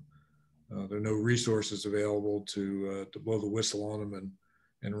stop them. There are no resources available to blow the whistle on them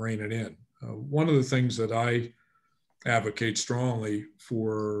and rein it in. One of the things that I advocate strongly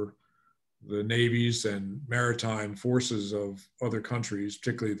for the navies and maritime forces of other countries,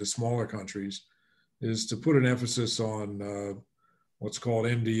 particularly the smaller countries, is to put an emphasis on what's called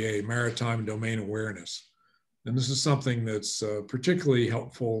MDA, Maritime Domain Awareness. And this is something that's particularly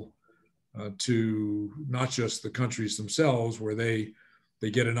helpful to not just the countries themselves, where they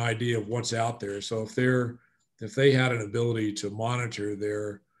get an idea of what's out there. So if they had an ability to monitor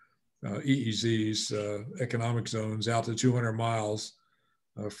their EEZs, economic zones, out to 200 miles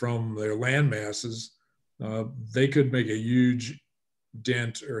from their land masses, they could make a huge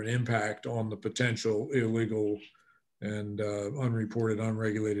dent or an impact on the potential illegal and unreported,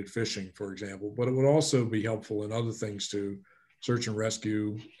 unregulated fishing, for example. But it would also be helpful in other things too, search and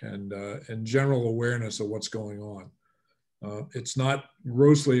rescue and general awareness of what's going on. It's not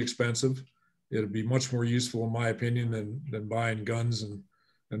grossly expensive. It'd be much more useful, in my opinion, than buying guns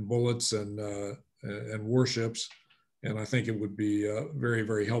and bullets and warships. And I think it would be very,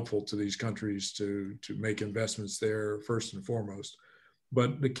 very helpful to these countries to make investments there first and foremost.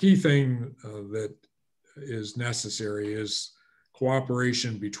 But the key thing that is necessary is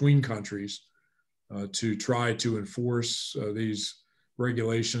cooperation between countries to try to enforce these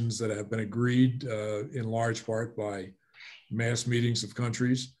regulations that have been agreed in large part by mass meetings of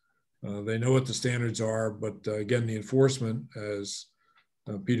countries. They know what the standards are, but again, the enforcement, as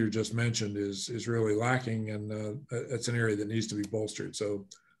Peter just mentioned is really lacking, and that's an area that needs to be bolstered. So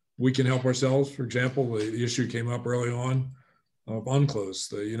we can help ourselves. For example, the issue came up early on of UNCLOS,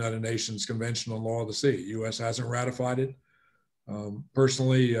 the United Nations Convention on Law of the Sea. U.S. hasn't ratified it.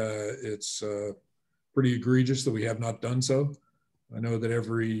 Personally, it's pretty egregious that we have not done so. I know that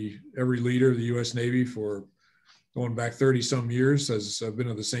every leader of the U.S. Navy for going back 30 some years has been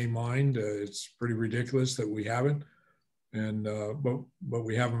of the same mind. It's pretty ridiculous that we haven't, and but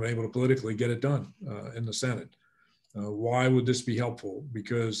we haven't been able to politically get it done in the Senate. Why would this be helpful?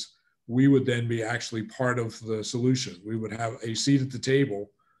 Because we would then be actually part of the solution. We would have a seat at the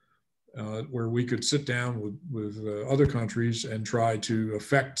table where we could sit down with other countries and try to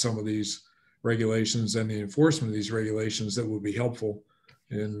affect some of these regulations and the enforcement of these regulations that would be helpful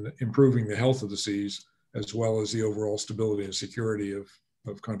in improving the health of the seas, as well as the overall stability and security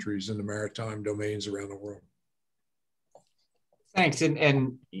of countries in the maritime domains around the world. Thanks.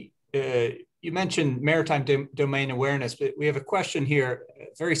 And you mentioned maritime domain awareness, but we have a question here,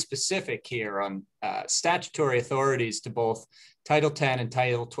 very specific here on statutory authorities to both Title 10 and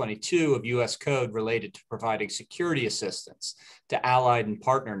Title 22 of U.S. Code related to providing security assistance to allied and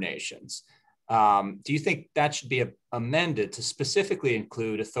partner nations. Do you think that should be amended to specifically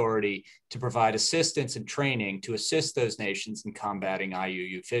include authority to provide assistance and training to assist those nations in combating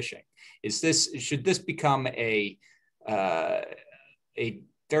IUU fishing? Should this become a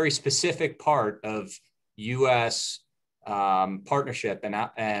very specific part of U.S. partnership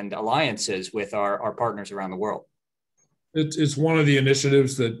and alliances with our partners around the world? It's one of the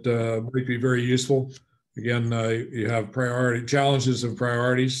initiatives that might be very useful. Again, you have challenges of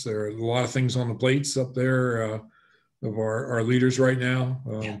priorities. There are a lot of things on the plates up there of our leaders right now.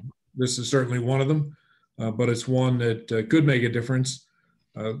 This is certainly one of them, but it's one that could make a difference.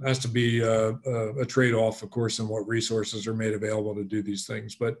 Has to be a trade-off, of course, in what resources are made available to do these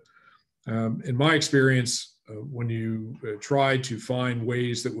things. But in my experience, when you try to find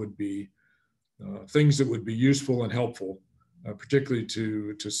ways that would be things that would be useful and helpful, particularly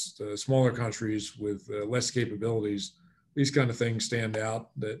to smaller countries with less capabilities, these kind of things stand out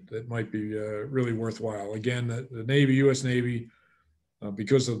that might be really worthwhile. Again, the Navy, U.S. Navy,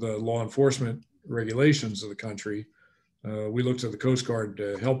 because of the law enforcement regulations of the country, we look to the Coast Guard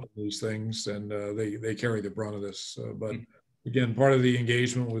to help with these things, and they carry the brunt of this. But again, part of the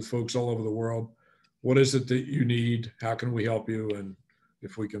engagement with folks all over the world, what is it that you need? How can we help you? And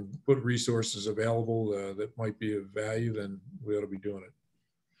if we can put resources available that might be of value, then we ought to be doing it.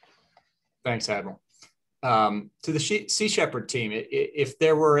 Thanks, Admiral. To the Sea Shepherd team, if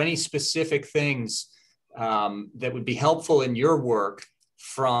there were any specific things that would be helpful in your work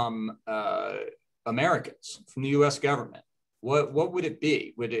from Americans, from the U.S. government, what would it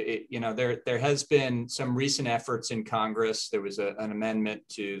be? Would it, there has been some recent efforts in Congress. There was an amendment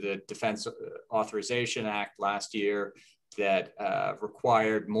to the Defense Authorization Act last year that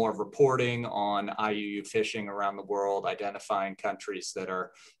required more reporting on IUU fishing around the world, identifying countries that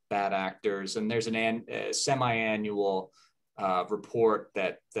are bad actors. And there's a semi-annual report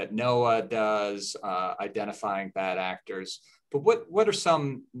that NOAA does identifying bad actors. But what are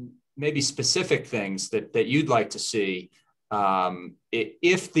some maybe specific things that you'd like to see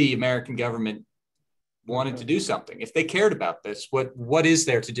if the American government wanted to do something, if they cared about this? What is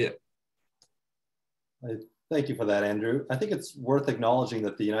there to do? Thank you for that, Andrew. I think it's worth acknowledging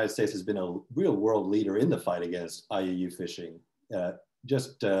that the United States has been a real world leader in the fight against IUU fishing.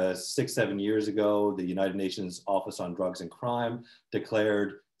 Just 6-7 years ago, the United Nations Office on Drugs and Crime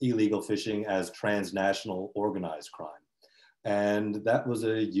declared illegal fishing as transnational organized crime. And that was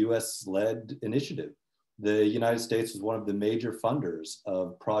a US-led initiative. The United States was one of the major funders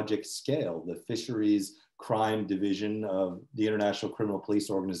of Project Scale, the fisheries crime division of the International Criminal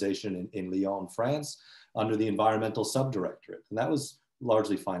Police Organization in Lyon, France, under the Environmental Subdirectorate. And that was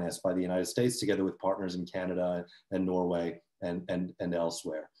largely financed by the United States together with partners in Canada and Norway and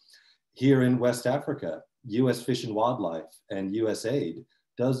elsewhere. Here in West Africa, US Fish and Wildlife and USAID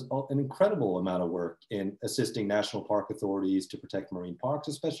does an incredible amount of work in assisting national park authorities to protect marine parks,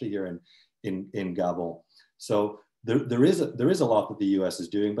 especially here in Gabon. So there is a lot that the US is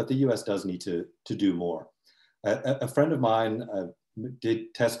doing, but the US does need to do more. A friend of mine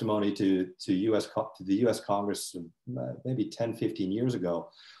did testimony to the US Congress maybe 10, 15 years ago,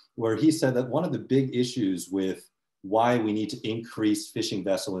 where he said that one of the big issues with why we need to increase fishing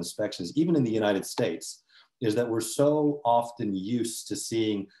vessel inspections, even in the United States, is that we're so often used to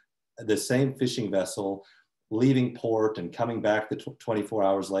seeing the same fishing vessel leaving port and coming back 24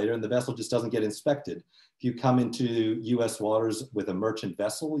 hours later, and the vessel just doesn't get inspected. If you come into US waters with a merchant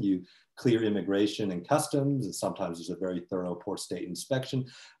vessel, you clear immigration and customs, and sometimes there's a very thorough port state inspection.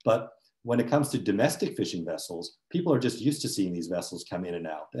 But when it comes to domestic fishing vessels, people are just used to seeing these vessels come in and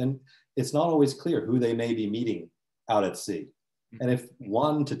out. And it's not always clear who they may be meeting out at sea. And if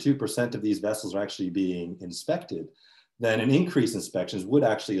 1% to 2% of these vessels are actually being inspected, then an increase in inspections would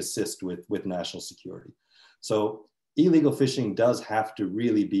actually assist with national security. So illegal fishing does have to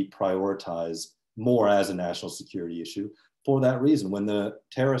really be prioritized more as a national security issue. For that reason, when the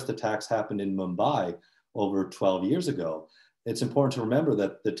terrorist attacks happened in Mumbai over 12 years ago, it's important to remember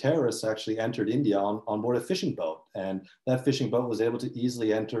that the terrorists actually entered India on board a fishing boat. And that fishing boat was able to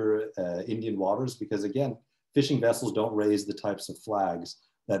easily enter Indian waters because, again, fishing vessels don't raise the types of flags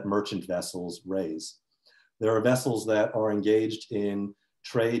that merchant vessels raise. There are vessels that are engaged in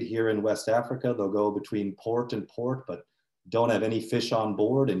trade here in West Africa. They'll go between port and port, but don't have any fish on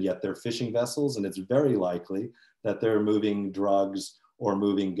board, and yet they're fishing vessels. And it's very likely that they're moving drugs or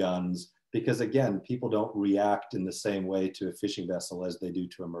moving guns because, again, people don't react in the same way to a fishing vessel as they do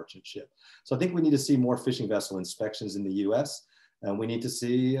to a merchant ship. So I think we need to see more fishing vessel inspections in the US, and we need to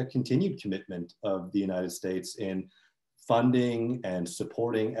see a continued commitment of the United States in funding and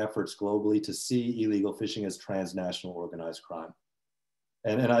supporting efforts globally to see illegal fishing as transnational organized crime.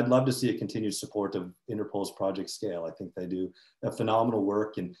 And I'd love to see a continued support of Interpol's Project Scale. I think they do a phenomenal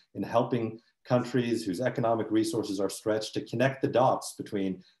work in helping countries whose economic resources are stretched to connect the dots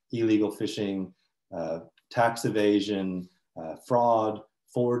between illegal fishing, tax evasion, fraud,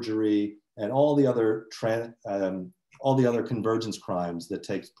 forgery, and all the other convergence crimes that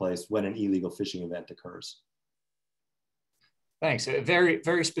takes place when an illegal fishing event occurs. Thanks. Very,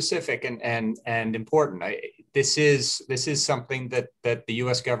 very specific and important. This is something that the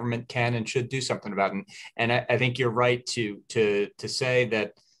U.S. government can and should do something about. And I think you're right to say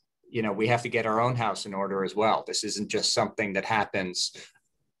that, you know, we have to get our own house in order as well. This isn't just something that happens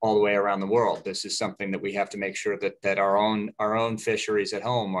all the way around the world. This is something that we have to make sure that our own fisheries at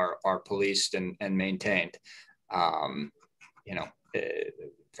home are policed and maintained. You know,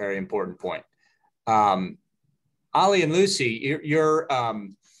 very important point. Ali and Lucy, your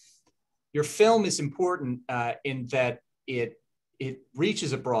film is important in that it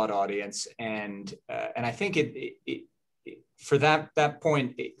reaches a broad audience, and I think it for that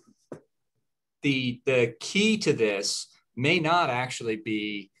point, the key to this may not actually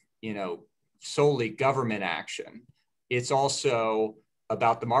be, you know, solely government action. It's also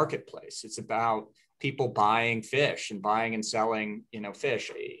about the marketplace. It's about people buying fish and buying and selling, you know, fish.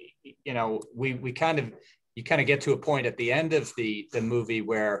 You know, you kind of get to a point at the end of the movie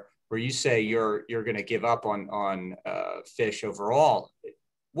where you say you're going to give up on fish overall.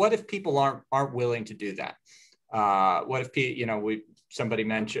 What if people aren't willing to do that? What if, you know, somebody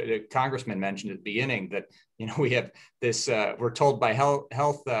mentioned, a congressman mentioned at the beginning that, you know, we have this, we're told by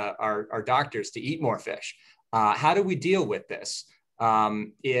health our doctors to eat more fish. How do we deal with this?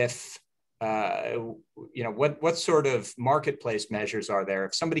 If you know, what sort of marketplace measures are there?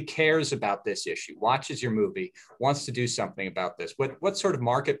 If somebody cares about this issue, watches your movie, wants to do something about this, what sort of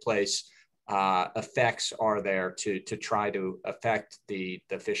marketplace effects are there to try to affect the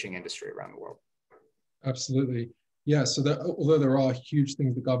fishing industry around the world? Absolutely. Yeah, so although there are huge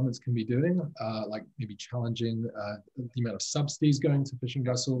things that governments can be doing, like maybe challenging the amount of subsidies going to fishing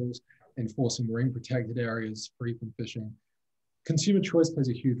vessels, enforcing marine protected areas free from fishing, consumer choice plays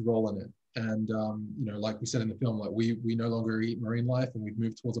a huge role in it. And you know, like we said in the film, like we no longer eat marine life, and we've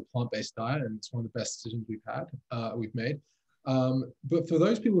moved towards a plant-based diet, and it's one of the best decisions we've made. But for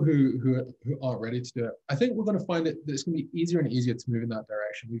those people who aren't ready to do it, I think we're going to find that it's going to be easier and easier to move in that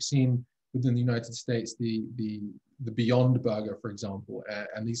direction. We've seen within the United States the Beyond Burger, for example,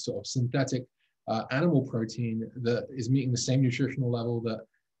 and these sort of synthetic animal protein that is meeting the same nutritional level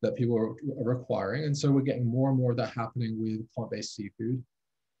that people are requiring. And so we're getting more and more of that happening with plant-based seafood.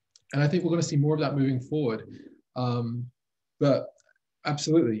 And I think we're going to see more of that moving forward. But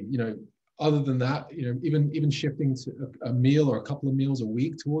absolutely, you know, other than that, you know, even shifting to a meal or a couple of meals a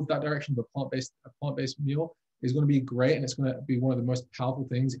week towards that direction of a plant-based meal is going to be great, and it's going to be one of the most powerful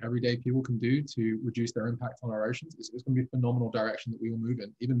things everyday people can do to reduce their impact on our oceans. It's going to be a phenomenal direction that we will move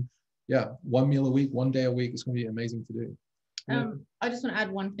in. Even, yeah, one meal a week, one day a week, it's going to be amazing to do. Yeah. I just want to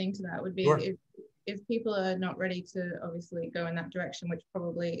add one thing to that would be, sure. If people are not ready to obviously go in that direction, which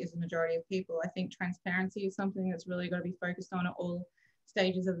probably is the majority of people, I think transparency is something that's really got to be focused on at all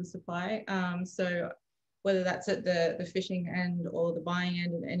stages of the supply. So whether that's at the fishing end or the buying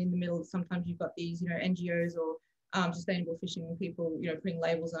end, and in the middle, sometimes you've got these, you know, NGOs or sustainable fishing people, you know, putting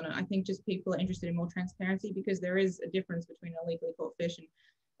labels on it. I think just people are interested in more transparency, because there is a difference between illegally caught fish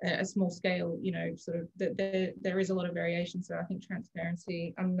a small scale, you know, sort of there is a lot of variation. So I think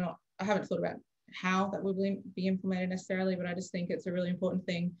transparency, I haven't thought about how that would be implemented necessarily, but I just think it's a really important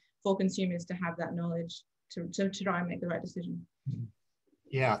thing for consumers to have that knowledge to try and make the right decision.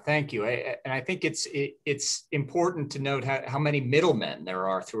 Yeah, thank you. And I think it's important to note how many middlemen there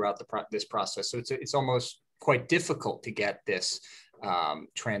are throughout this process. So it's almost quite difficult to get this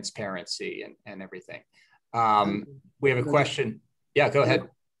transparency and everything. We have a question. Yeah, go ahead,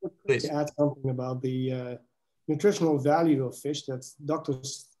 please. To add something about the nutritional value of fish. That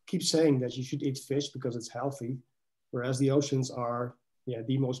doctors keep saying that you should eat fish because it's healthy, whereas the oceans are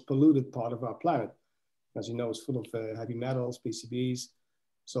the most polluted part of our planet. As you know, it's full of heavy metals, PCBs.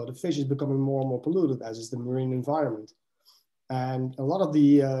 So the fish is becoming more and more polluted, as is the marine environment. And a lot of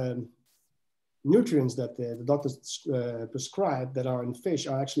the nutrients that the doctors prescribe that are in fish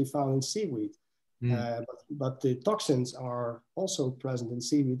are actually found in seaweed. But the toxins are also present in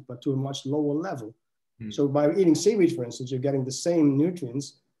seaweed, but to a much lower level. So by eating seaweed, for instance, you're getting the same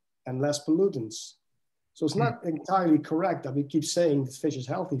nutrients and less pollutants. So it's not entirely correct that we keep saying the fish is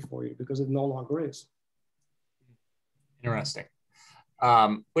healthy for you, because it no longer is. Interesting.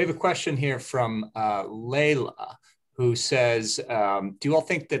 We have a question here from Layla, who says, do you all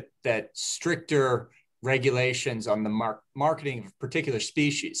think that stricter regulations on the marketing of particular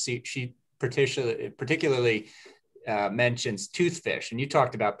species, she particularly mentions toothfish, and you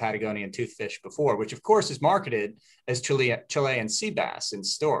talked about Patagonian toothfish before, which of course is marketed as Chilean sea bass in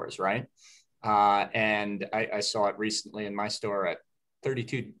stores, right? And I saw it recently in my store at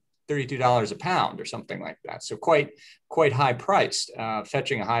 $32 a pound or something like that. So quite high priced,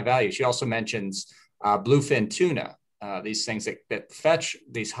 fetching a high value. She also mentions bluefin tuna, these things that fetch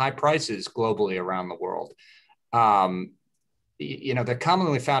these high prices globally around the world. You know, they're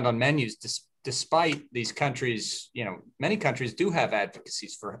commonly found on menus despite these countries, you know, many countries do have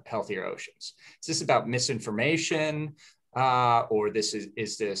advocacies for healthier oceans. Is this about misinformation? Or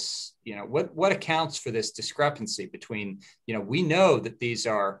is this, you know, what accounts for this discrepancy between, you know, we know that these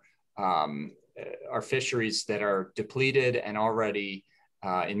are fisheries that are depleted and already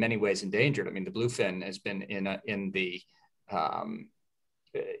in many ways endangered. I mean, the bluefin has been in the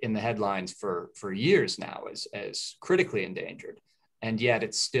headlines for years now as critically endangered, and yet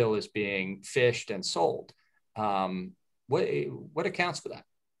it still is being fished and sold. What accounts for that?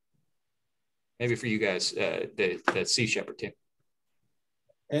 Maybe for you guys, the Sea Shepherd team.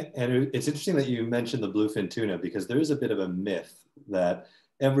 And it's interesting that you mentioned the bluefin tuna, because there is a bit of a myth that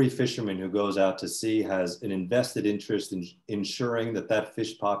every fisherman who goes out to sea has an invested interest in ensuring that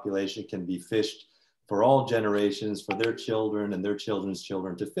fish population can be fished for all generations, for their children and their children's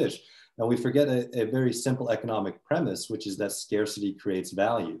children to fish. And we forget a very simple economic premise, which is that scarcity creates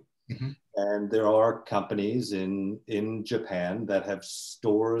value. Mm-hmm. And there are companies in Japan that have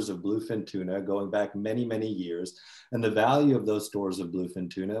stores of bluefin tuna going back many, many years. And the value of those stores of bluefin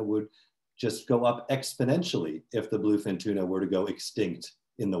tuna would just go up exponentially if the bluefin tuna were to go extinct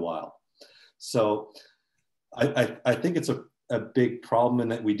in the wild. So I think it's a big problem in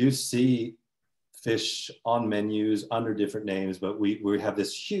that we do see fish on menus under different names, but we have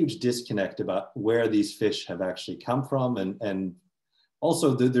this huge disconnect about where these fish have actually come from. And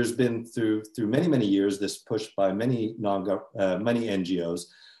also there's been through many, many years, this push by many NGOs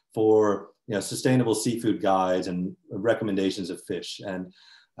for, you know, sustainable seafood guides and recommendations of fish. And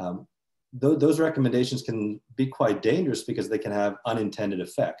those recommendations can be quite dangerous because they can have unintended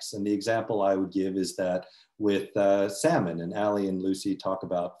effects. And the example I would give is that with salmon, and Ali and Lucy talk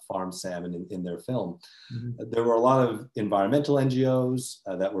about farmed salmon in their film. Mm-hmm. There were a lot of environmental NGOs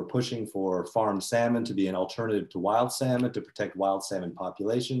that were pushing for farmed salmon to be an alternative to wild salmon, to protect wild salmon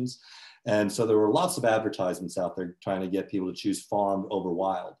populations. And so there were lots of advertisements out there trying to get people to choose farmed over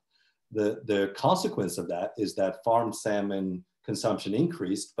wild. The consequence of that is that farmed salmon consumption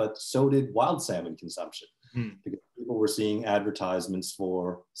increased, but so did wild salmon consumption. Because people were seeing advertisements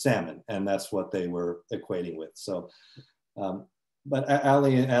for salmon, and that's what they were equating with. So, but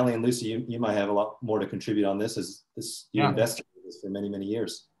Ali and Lucy, you might have a lot more to contribute on this, as you investigated this for many, many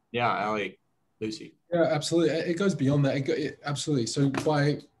years. Yeah, Ali, Lucy. Yeah, absolutely. It goes beyond that. Absolutely. So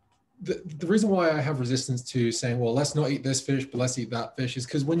by the reason why I have resistance to saying, well, let's not eat this fish, but let's eat that fish, is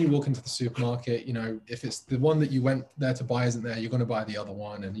because when you walk into the supermarket, you know, if it's the one that you went there to buy isn't there, you're going to buy the other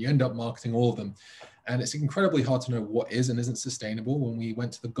one, and you end up marketing all of them. And it's incredibly hard to know what is and isn't sustainable. When we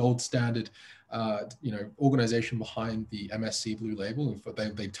went to the gold standard, organization behind the MSC Blue Label,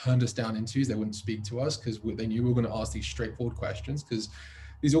 they turned us down interviews. They wouldn't speak to us because they knew we were going to ask these straightforward questions, because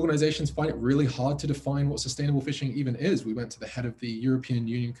these organizations find it really hard to define what sustainable fishing even is. We went to the head of the European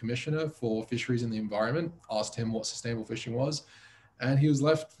Union Commissioner for Fisheries and the Environment, asked him what sustainable fishing was, and he was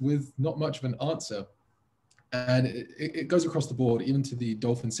left with not much of an answer. And it goes across the board, even to the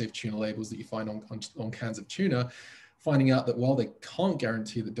dolphin safe tuna labels that you find on cans of tuna, finding out that while they can't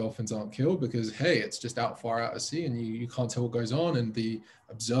guarantee that dolphins aren't killed because, hey, it's just out far out at sea and you can't tell what goes on, and the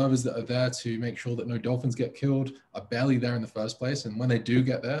observers that are there to make sure that no dolphins get killed are barely there in the first place. And when they do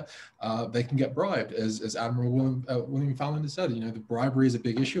get there, they can get bribed, as Admiral William Fallon has said. You know, the bribery is a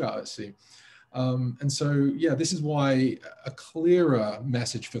big issue out at sea. And so, yeah, this is why a clearer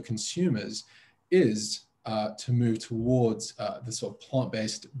message for consumers is to move towards the sort of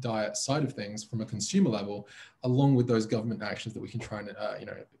plant-based diet side of things from a consumer level, along with those government actions that we can try and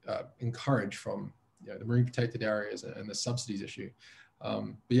encourage from the marine protected areas and the subsidies issue.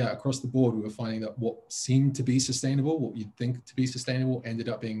 But yeah, across the board, we were finding that what seemed to be sustainable, what you'd think to be sustainable, ended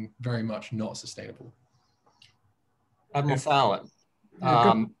up being very much not sustainable. Admiral Fallon.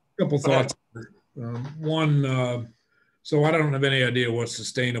 A couple thoughts. One, so I don't have any idea what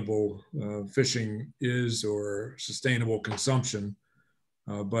sustainable fishing is or sustainable consumption,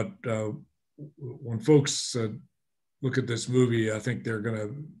 but when folks look at this movie, I think they're going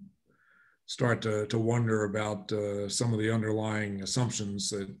to start to wonder about some of the underlying assumptions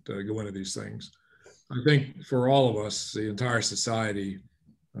that go into these things. I think for all of us, the entire society,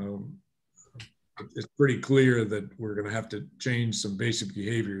 it's pretty clear that we're going to have to change some basic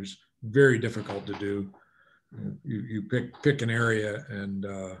behaviors. Very difficult to do. You pick an area, and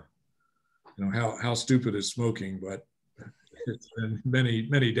how stupid is smoking, but it's been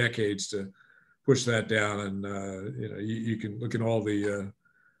many decades to push that down, and you can look at all the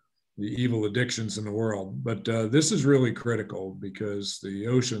evil addictions in the world. But this is really critical because the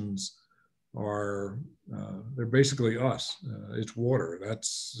oceans are they're basically us. It's water.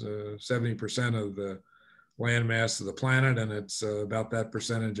 That's 70% of the land mass of the planet, and it's about that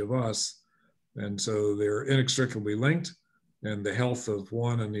percentage of us. And so they're inextricably linked, and the health of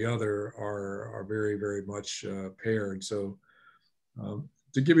one and the other are very, very much paired. So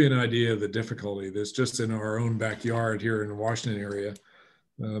to give you an idea of the difficulty, this just in our own backyard here in the Washington area,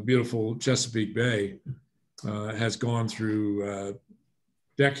 beautiful Chesapeake Bay has gone through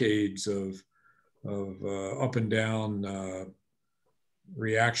decades of up and down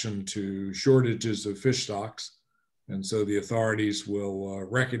reaction to shortages of fish stocks. And so the authorities will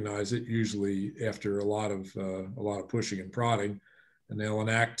recognize it, usually after a lot of pushing and prodding, and they'll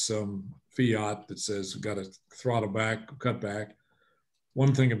enact some fiat that says we've got to throttle back, cut back.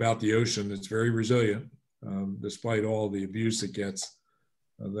 One thing about the ocean, it's very resilient, despite all the abuse it gets.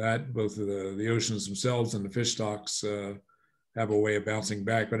 That both of the oceans themselves and the fish stocks have a way of bouncing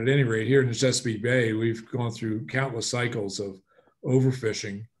back. But at any rate, here in the Chesapeake Bay, we've gone through countless cycles of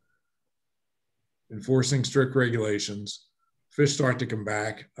overfishing, enforcing strict regulations, fish start to come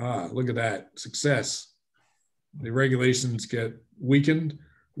back. Look at that, success. The regulations get weakened,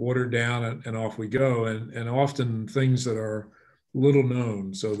 watered down, and off we go. And often things that are little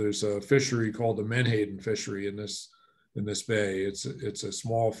known. So there's a fishery called the Menhaden fishery in this bay. It's a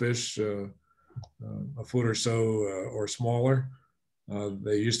small fish, a foot or so or smaller.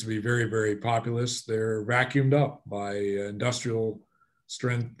 They used to be very, very populous. They're vacuumed up by industrial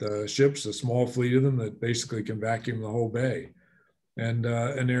strength ships, a small fleet of them that basically can vacuum the whole bay, and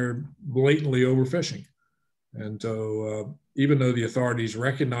they're blatantly overfishing. And so even though the authorities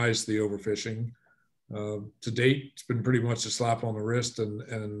recognize the overfishing, to date it's been pretty much a slap on the wrist,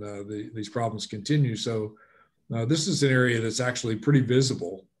 and these problems continue. So this is an area that's actually pretty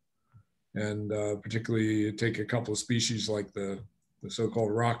visible, and particularly take a couple of species like the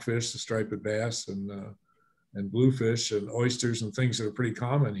so-called rockfish, the striped bass, and bluefish and oysters and things that are pretty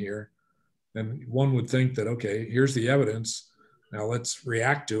common here. And one would think that, okay, here's the evidence. Now let's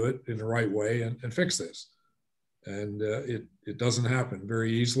react to it in the right way and fix this. And it doesn't happen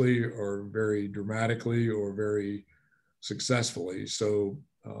very easily or very dramatically or very successfully. So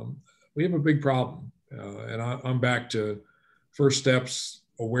we have a big problem. And I'm back to first steps.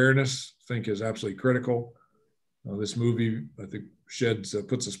 Awareness, I think, is absolutely critical. This movie, I think,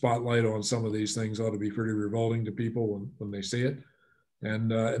 puts a spotlight on some of these things. Ought to be pretty revolting to people when they see it,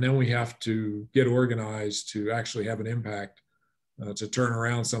 and then we have to get organized to actually have an impact to turn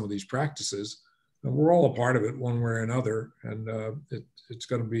around some of these practices. And we're all a part of it one way or another, and it's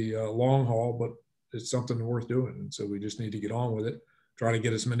going to be a long haul, but it's something worth doing. And so we just need to get on with it, try to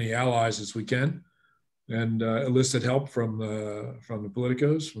get as many allies as we can, and elicit help from the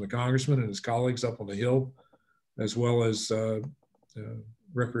politicos, from the congressman and his colleagues up on the Hill, as well as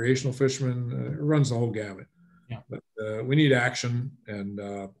recreational fishermen. It runs the whole gamut. Yeah. But we need action, and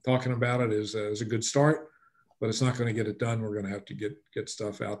talking about it is a good start, but it's not going to get it done. We're going to have to get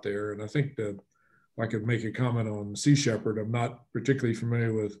stuff out there. And I think the I could make a comment on Sea Shepherd. I'm not particularly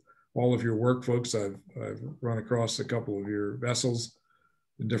familiar with all of your work, folks. I've run across a couple of your vessels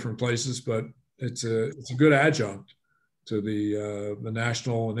in different places, but it's a good adjunct to the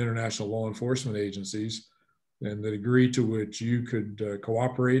national and international law enforcement agencies, and the degree to which you could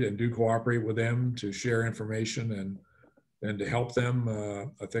cooperate and do cooperate with them to share information and to help them,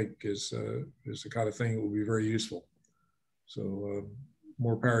 I think is the kind of thing that will be very useful. So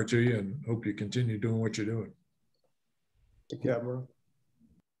more power to you, and hope you continue doing what you're doing. Thank you, Admiral.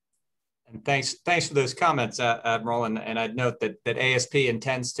 And thanks for those comments, Admiral. And I'd note that ASP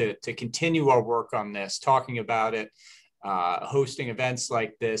intends to continue our work on this, talking about it, hosting events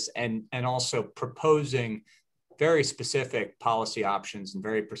like this, and also proposing very specific policy options and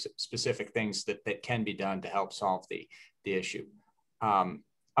very specific things that can be done to help solve the issue. I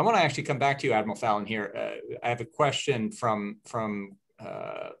want to actually come back to you, Admiral Fallon, here. I have a question from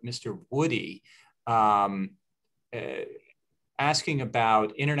Mr. Woody, asking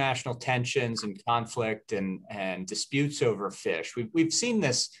about international tensions and conflict and disputes over fish. We've seen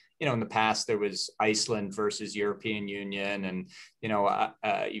this, in the past. There was Iceland versus European Union, and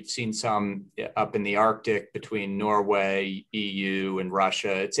you've seen some up in the Arctic between Norway, EU, and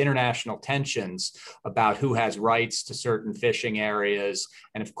Russia. It's international tensions about who has rights to certain fishing areas,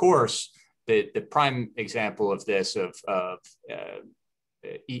 and of course, the prime example of this of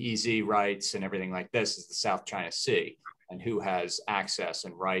EEZ rights and everything like this is the South China Sea, and who has access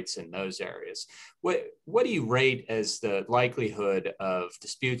and rights in those areas. What do you rate as the likelihood of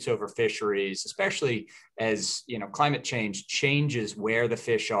disputes over fisheries, especially as climate change changes where the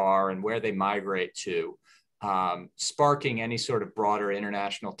fish are and where they migrate to, sparking any sort of broader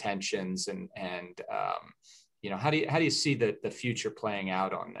international tensions, and how do you see the future playing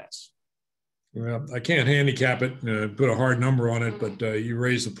out on this? Well, I can't handicap it, put a hard number on it, but you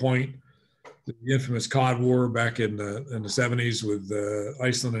raise the point. The infamous cod war back in the 70s with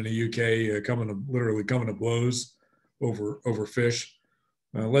Iceland and the UK literally coming to blows over fish.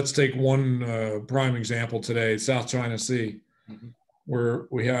 Let's take one prime example today, South China Sea, where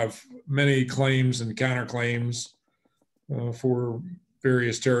we have many claims and counterclaims for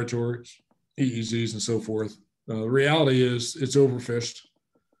various territories, EEZs and so forth. The reality is it's overfished,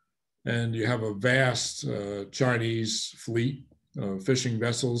 and you have a vast Chinese fleet, fishing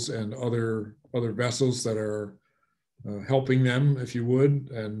vessels and other vessels that are helping them, if you would,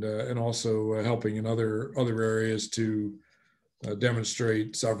 and also helping in other areas to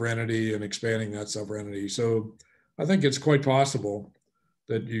demonstrate sovereignty and expanding that sovereignty. So I think it's quite possible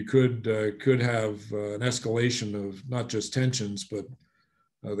that you could have an escalation of not just tensions, but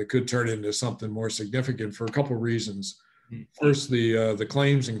that could turn into something more significant for a couple of reasons. First, the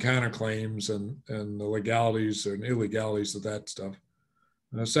claims and counterclaims and the legalities and illegalities of that stuff.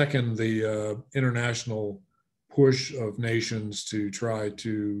 Second, the international push of nations to try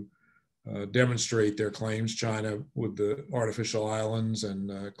to demonstrate their claims. China with the artificial islands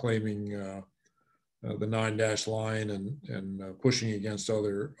and claiming the 9-dash line and pushing against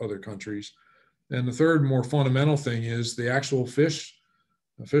other countries. And the third, more fundamental thing is the actual fish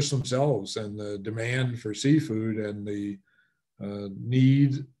themselves and the demand for seafood and the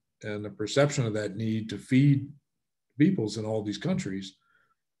need and the perception of that need to feed peoples in all these countries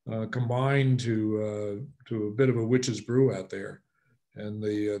combined to a bit of a witch's brew out there. And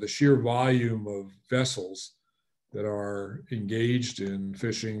the sheer volume of vessels that are engaged in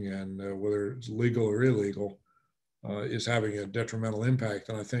fishing, and whether it's legal or illegal, is having a detrimental impact.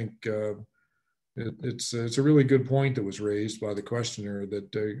 And I think it's a really good point that was raised by the questioner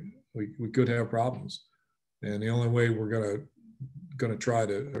that we could have problems, and the only way we're going to try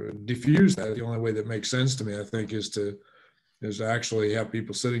to diffuse that, the only way that makes sense to me, I think, is to actually have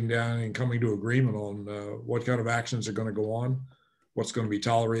people sitting down and coming to agreement on what kind of actions are going to go on, what's going to be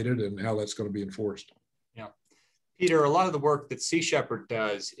tolerated, and how that's going to be enforced. Yeah, Peter, a lot of the work that Sea Shepherd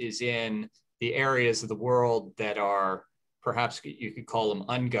does is in the areas of the world that are perhaps you could call them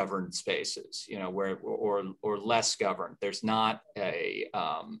ungoverned spaces, where or less governed. There's not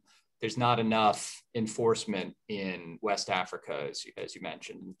enough enforcement in West Africa, as you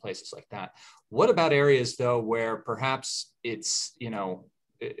mentioned, in places like that. What about areas though where perhaps it's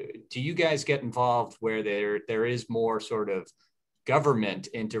do you guys get involved where there is more sort of government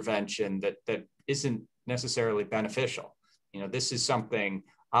intervention that isn't necessarily beneficial? This is something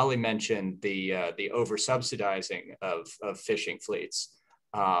Ali mentioned, the over subsidizing of fishing fleets.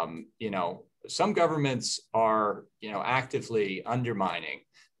 Some governments are actively undermining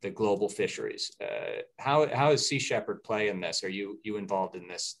the global fisheries. How does Sea Shepherd play in this? Are you involved in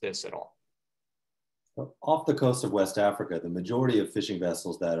this at all? Off the coast of West Africa, the majority of fishing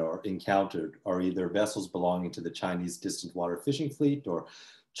vessels that are encountered are either vessels belonging to the Chinese distant water fishing fleet or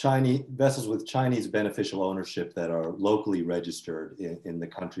vessels with Chinese beneficial ownership that are locally registered in the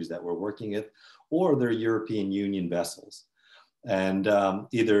countries that we're working with, or they're European Union vessels. And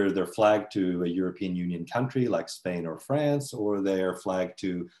either they're flagged to a European Union country like Spain or France, or they are flagged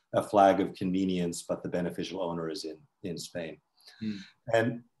to a flag of convenience, but the beneficial owner is in Spain. Mm.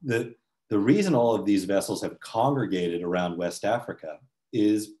 And the reason all of these vessels have congregated around West Africa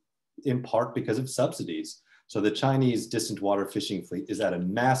is in part because of subsidies. So the Chinese distant water fishing fleet is at a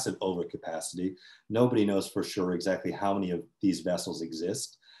massive overcapacity. Nobody knows for sure exactly how many of these vessels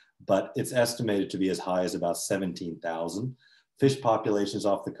exist, but it's estimated to be as high as about 17,000. Fish populations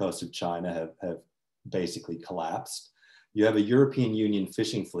off the coast of China have basically collapsed. You have a European Union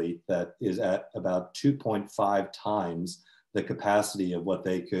fishing fleet that is at about 2.5 times the capacity of what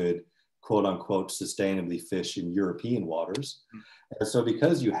they could, quote unquote, sustainably fish in European waters. And so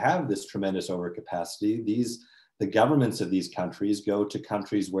because you have this tremendous overcapacity, the governments of these countries go to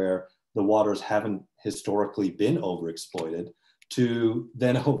countries where the waters haven't historically been overexploited to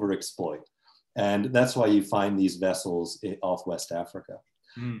then overexploit. And that's why you find these vessels off West Africa.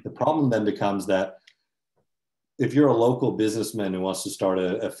 Mm. The problem then becomes that if you're a local businessman who wants to start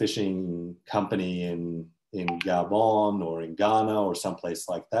a fishing company in Gabon or in Ghana or someplace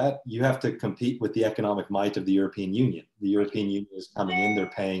like that, you have to compete with the economic might of the European Union. The European Union is coming in, they're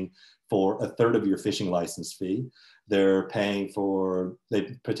paying for a third of your fishing license fee. They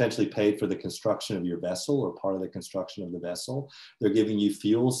potentially paid for the construction of your vessel or part of the construction of the vessel. They're giving you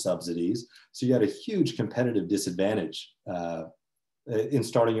fuel subsidies. So you got a huge competitive disadvantage in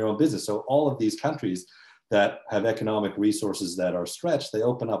starting your own business. So all of these countries that have economic resources that are stretched, they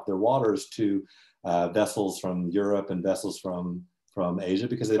open up their waters to vessels from Europe and vessels from Asia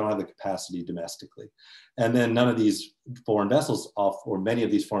because they don't have the capacity domestically. And then none of these foreign vessels or many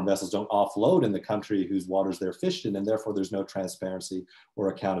of these foreign vessels don't offload in the country whose waters they're fished in, and therefore there's no transparency or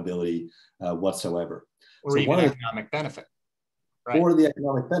accountability whatsoever. Or even economic benefit. Right. Or the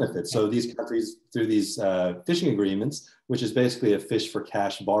economic benefit. So these countries, through these fishing agreements, which is basically a fish for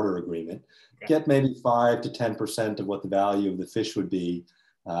cash barter agreement, get maybe 5 to 10% of what the value of the fish would be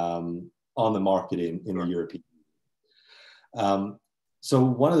on the market in the European Union. So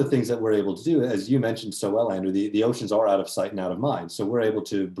one of the things that we're able to do, as you mentioned so well, Andrew, the oceans are out of sight and out of mind. So we're able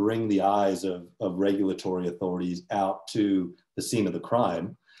to bring the eyes of regulatory authorities out to the scene of the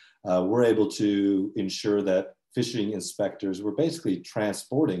crime. We're able to ensure that fishing inspectors, we're basically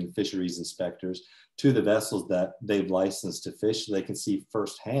transporting fisheries inspectors to the vessels that they've licensed to fish so they can see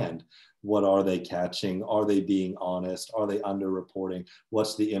firsthand what are they catching, are they being honest, are they underreporting,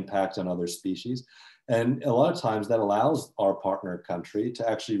 what's the impact on other species. And a lot of times that allows our partner country to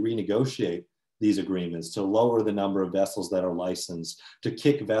actually renegotiate these agreements, to lower the number of vessels that are licensed, to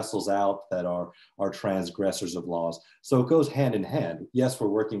kick vessels out that are transgressors of laws. So it goes hand in hand. Yes, we're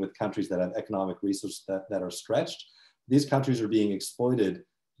working with countries that have economic resources that are stretched. These countries are being exploited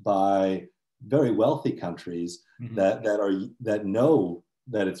by very wealthy countries that know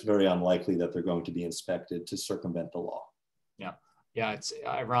that it's very unlikely that they're going to be inspected to circumvent the law. Yeah, it's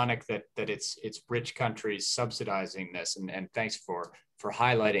ironic that it's rich countries subsidizing this, and thanks for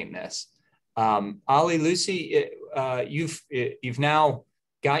highlighting this. Ali, Lucy, you've now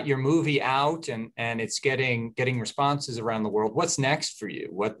got your movie out and it's getting responses around the world. What's next for you?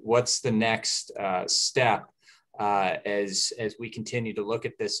 What's the next step as we continue to look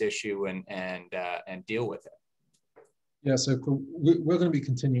at this issue and deal with it? Yeah, so we're going to be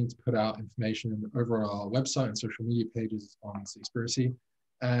continuing to put out information over our website and social media pages on Seaspiracy,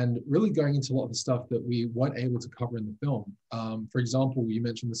 and really going into a lot of the stuff that we weren't able to cover in the film. For example, you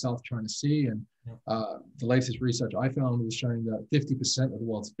mentioned the South China Sea, and the latest research I found was showing that 50% of the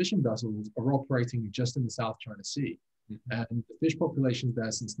world's fishing vessels are operating just in the South China Sea. And the fish populations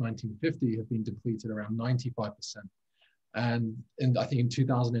there since 1950 have been depleted around 95%. And I think in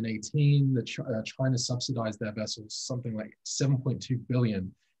 2018, China subsidized their vessels something like 7.2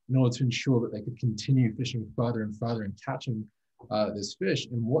 billion in order to ensure that they could continue fishing further and further and catching this fish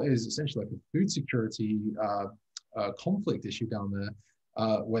in what is essentially like a food security conflict issue down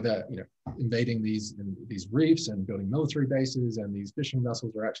there, where they're invading these reefs and building military bases, and these fishing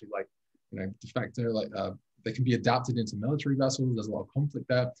vessels are actually de facto they can be adapted into military vessels. There's a lot of conflict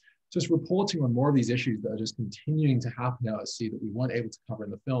there. Just reporting on more of these issues that are just continuing to happen out at sea that we weren't able to cover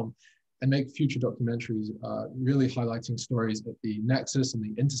in the film, and make future documentaries really highlighting stories at the nexus and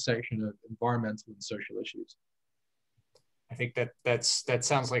the intersection of environmental and social issues. I think that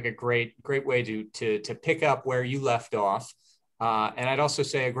sounds like a great way to pick up where you left off. And I'd also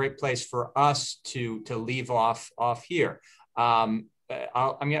say a great place for us to leave off here. I'm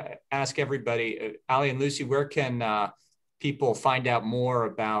going to ask everybody, Ali and Lucy, where can people find out more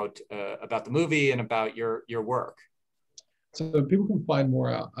about the movie and about your work? So people can find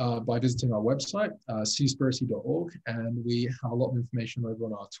more out by visiting our website, seaspiracy.org, and we have a lot of information over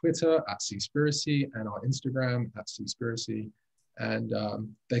on our Twitter @Seaspiracy and our Instagram @Seaspiracy, and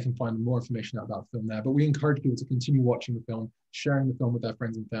they can find more information out about the film there. But we encourage people to continue watching the film, sharing the film with their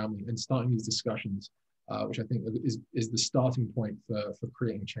friends and family, and starting these discussions, which I think is the starting point for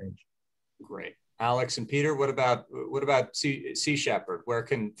creating change. Great. Alex and Peter, what about Sea Shepherd? Where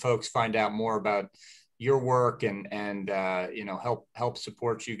can folks find out more about your work and help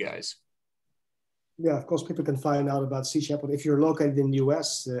support you guys? Yeah, of course, people can find out about Sea Shepherd if you're located in the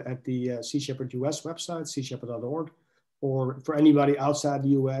US at the Sea Shepherd US website, seashepherd.org, or for anybody outside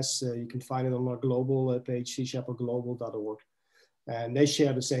the US, you can find it on our global page, seashepherdglobal.org. And they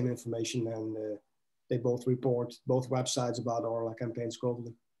share the same information, and they both report, both websites, about our campaigns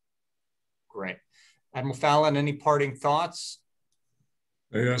globally. Great. Admiral Fallon, any parting thoughts?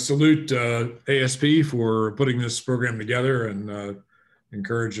 I salute ASP for putting this program together, and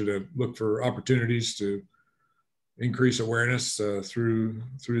encourage you to look for opportunities to increase awareness through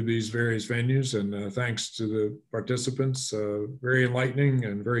these various venues. And thanks to the participants, very enlightening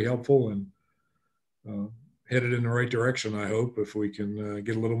and very helpful, and headed in the right direction, I hope, if we can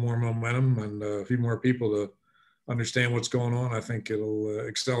get a little more momentum and a few more people to understand what's going on. I think it'll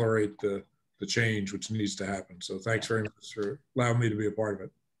accelerate the change which needs to happen. So thanks very much for allowing me to be a part of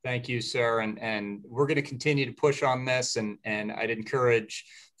it. Thank you, sir. And we're going to continue to push on this. And I'd encourage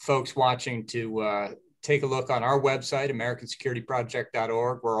folks watching to take a look on our website,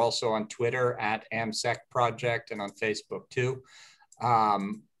 americansecurityproject.org. We're also on Twitter @AmSecProject and on Facebook too.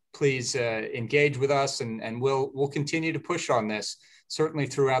 Please engage with us, and we'll continue to push on this, certainly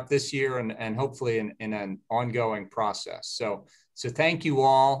throughout this year and hopefully in an ongoing process. So thank you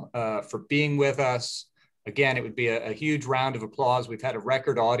all for being with us. Again, it would be a huge round of applause. We've had a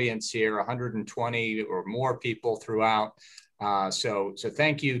record audience here, 120 or more people throughout. So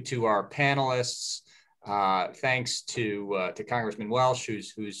thank you to our panelists. Thanks to Congressman Welch,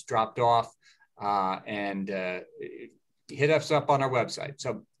 who's dropped off, and hit us up on our website.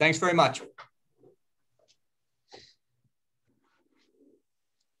 So thanks very much.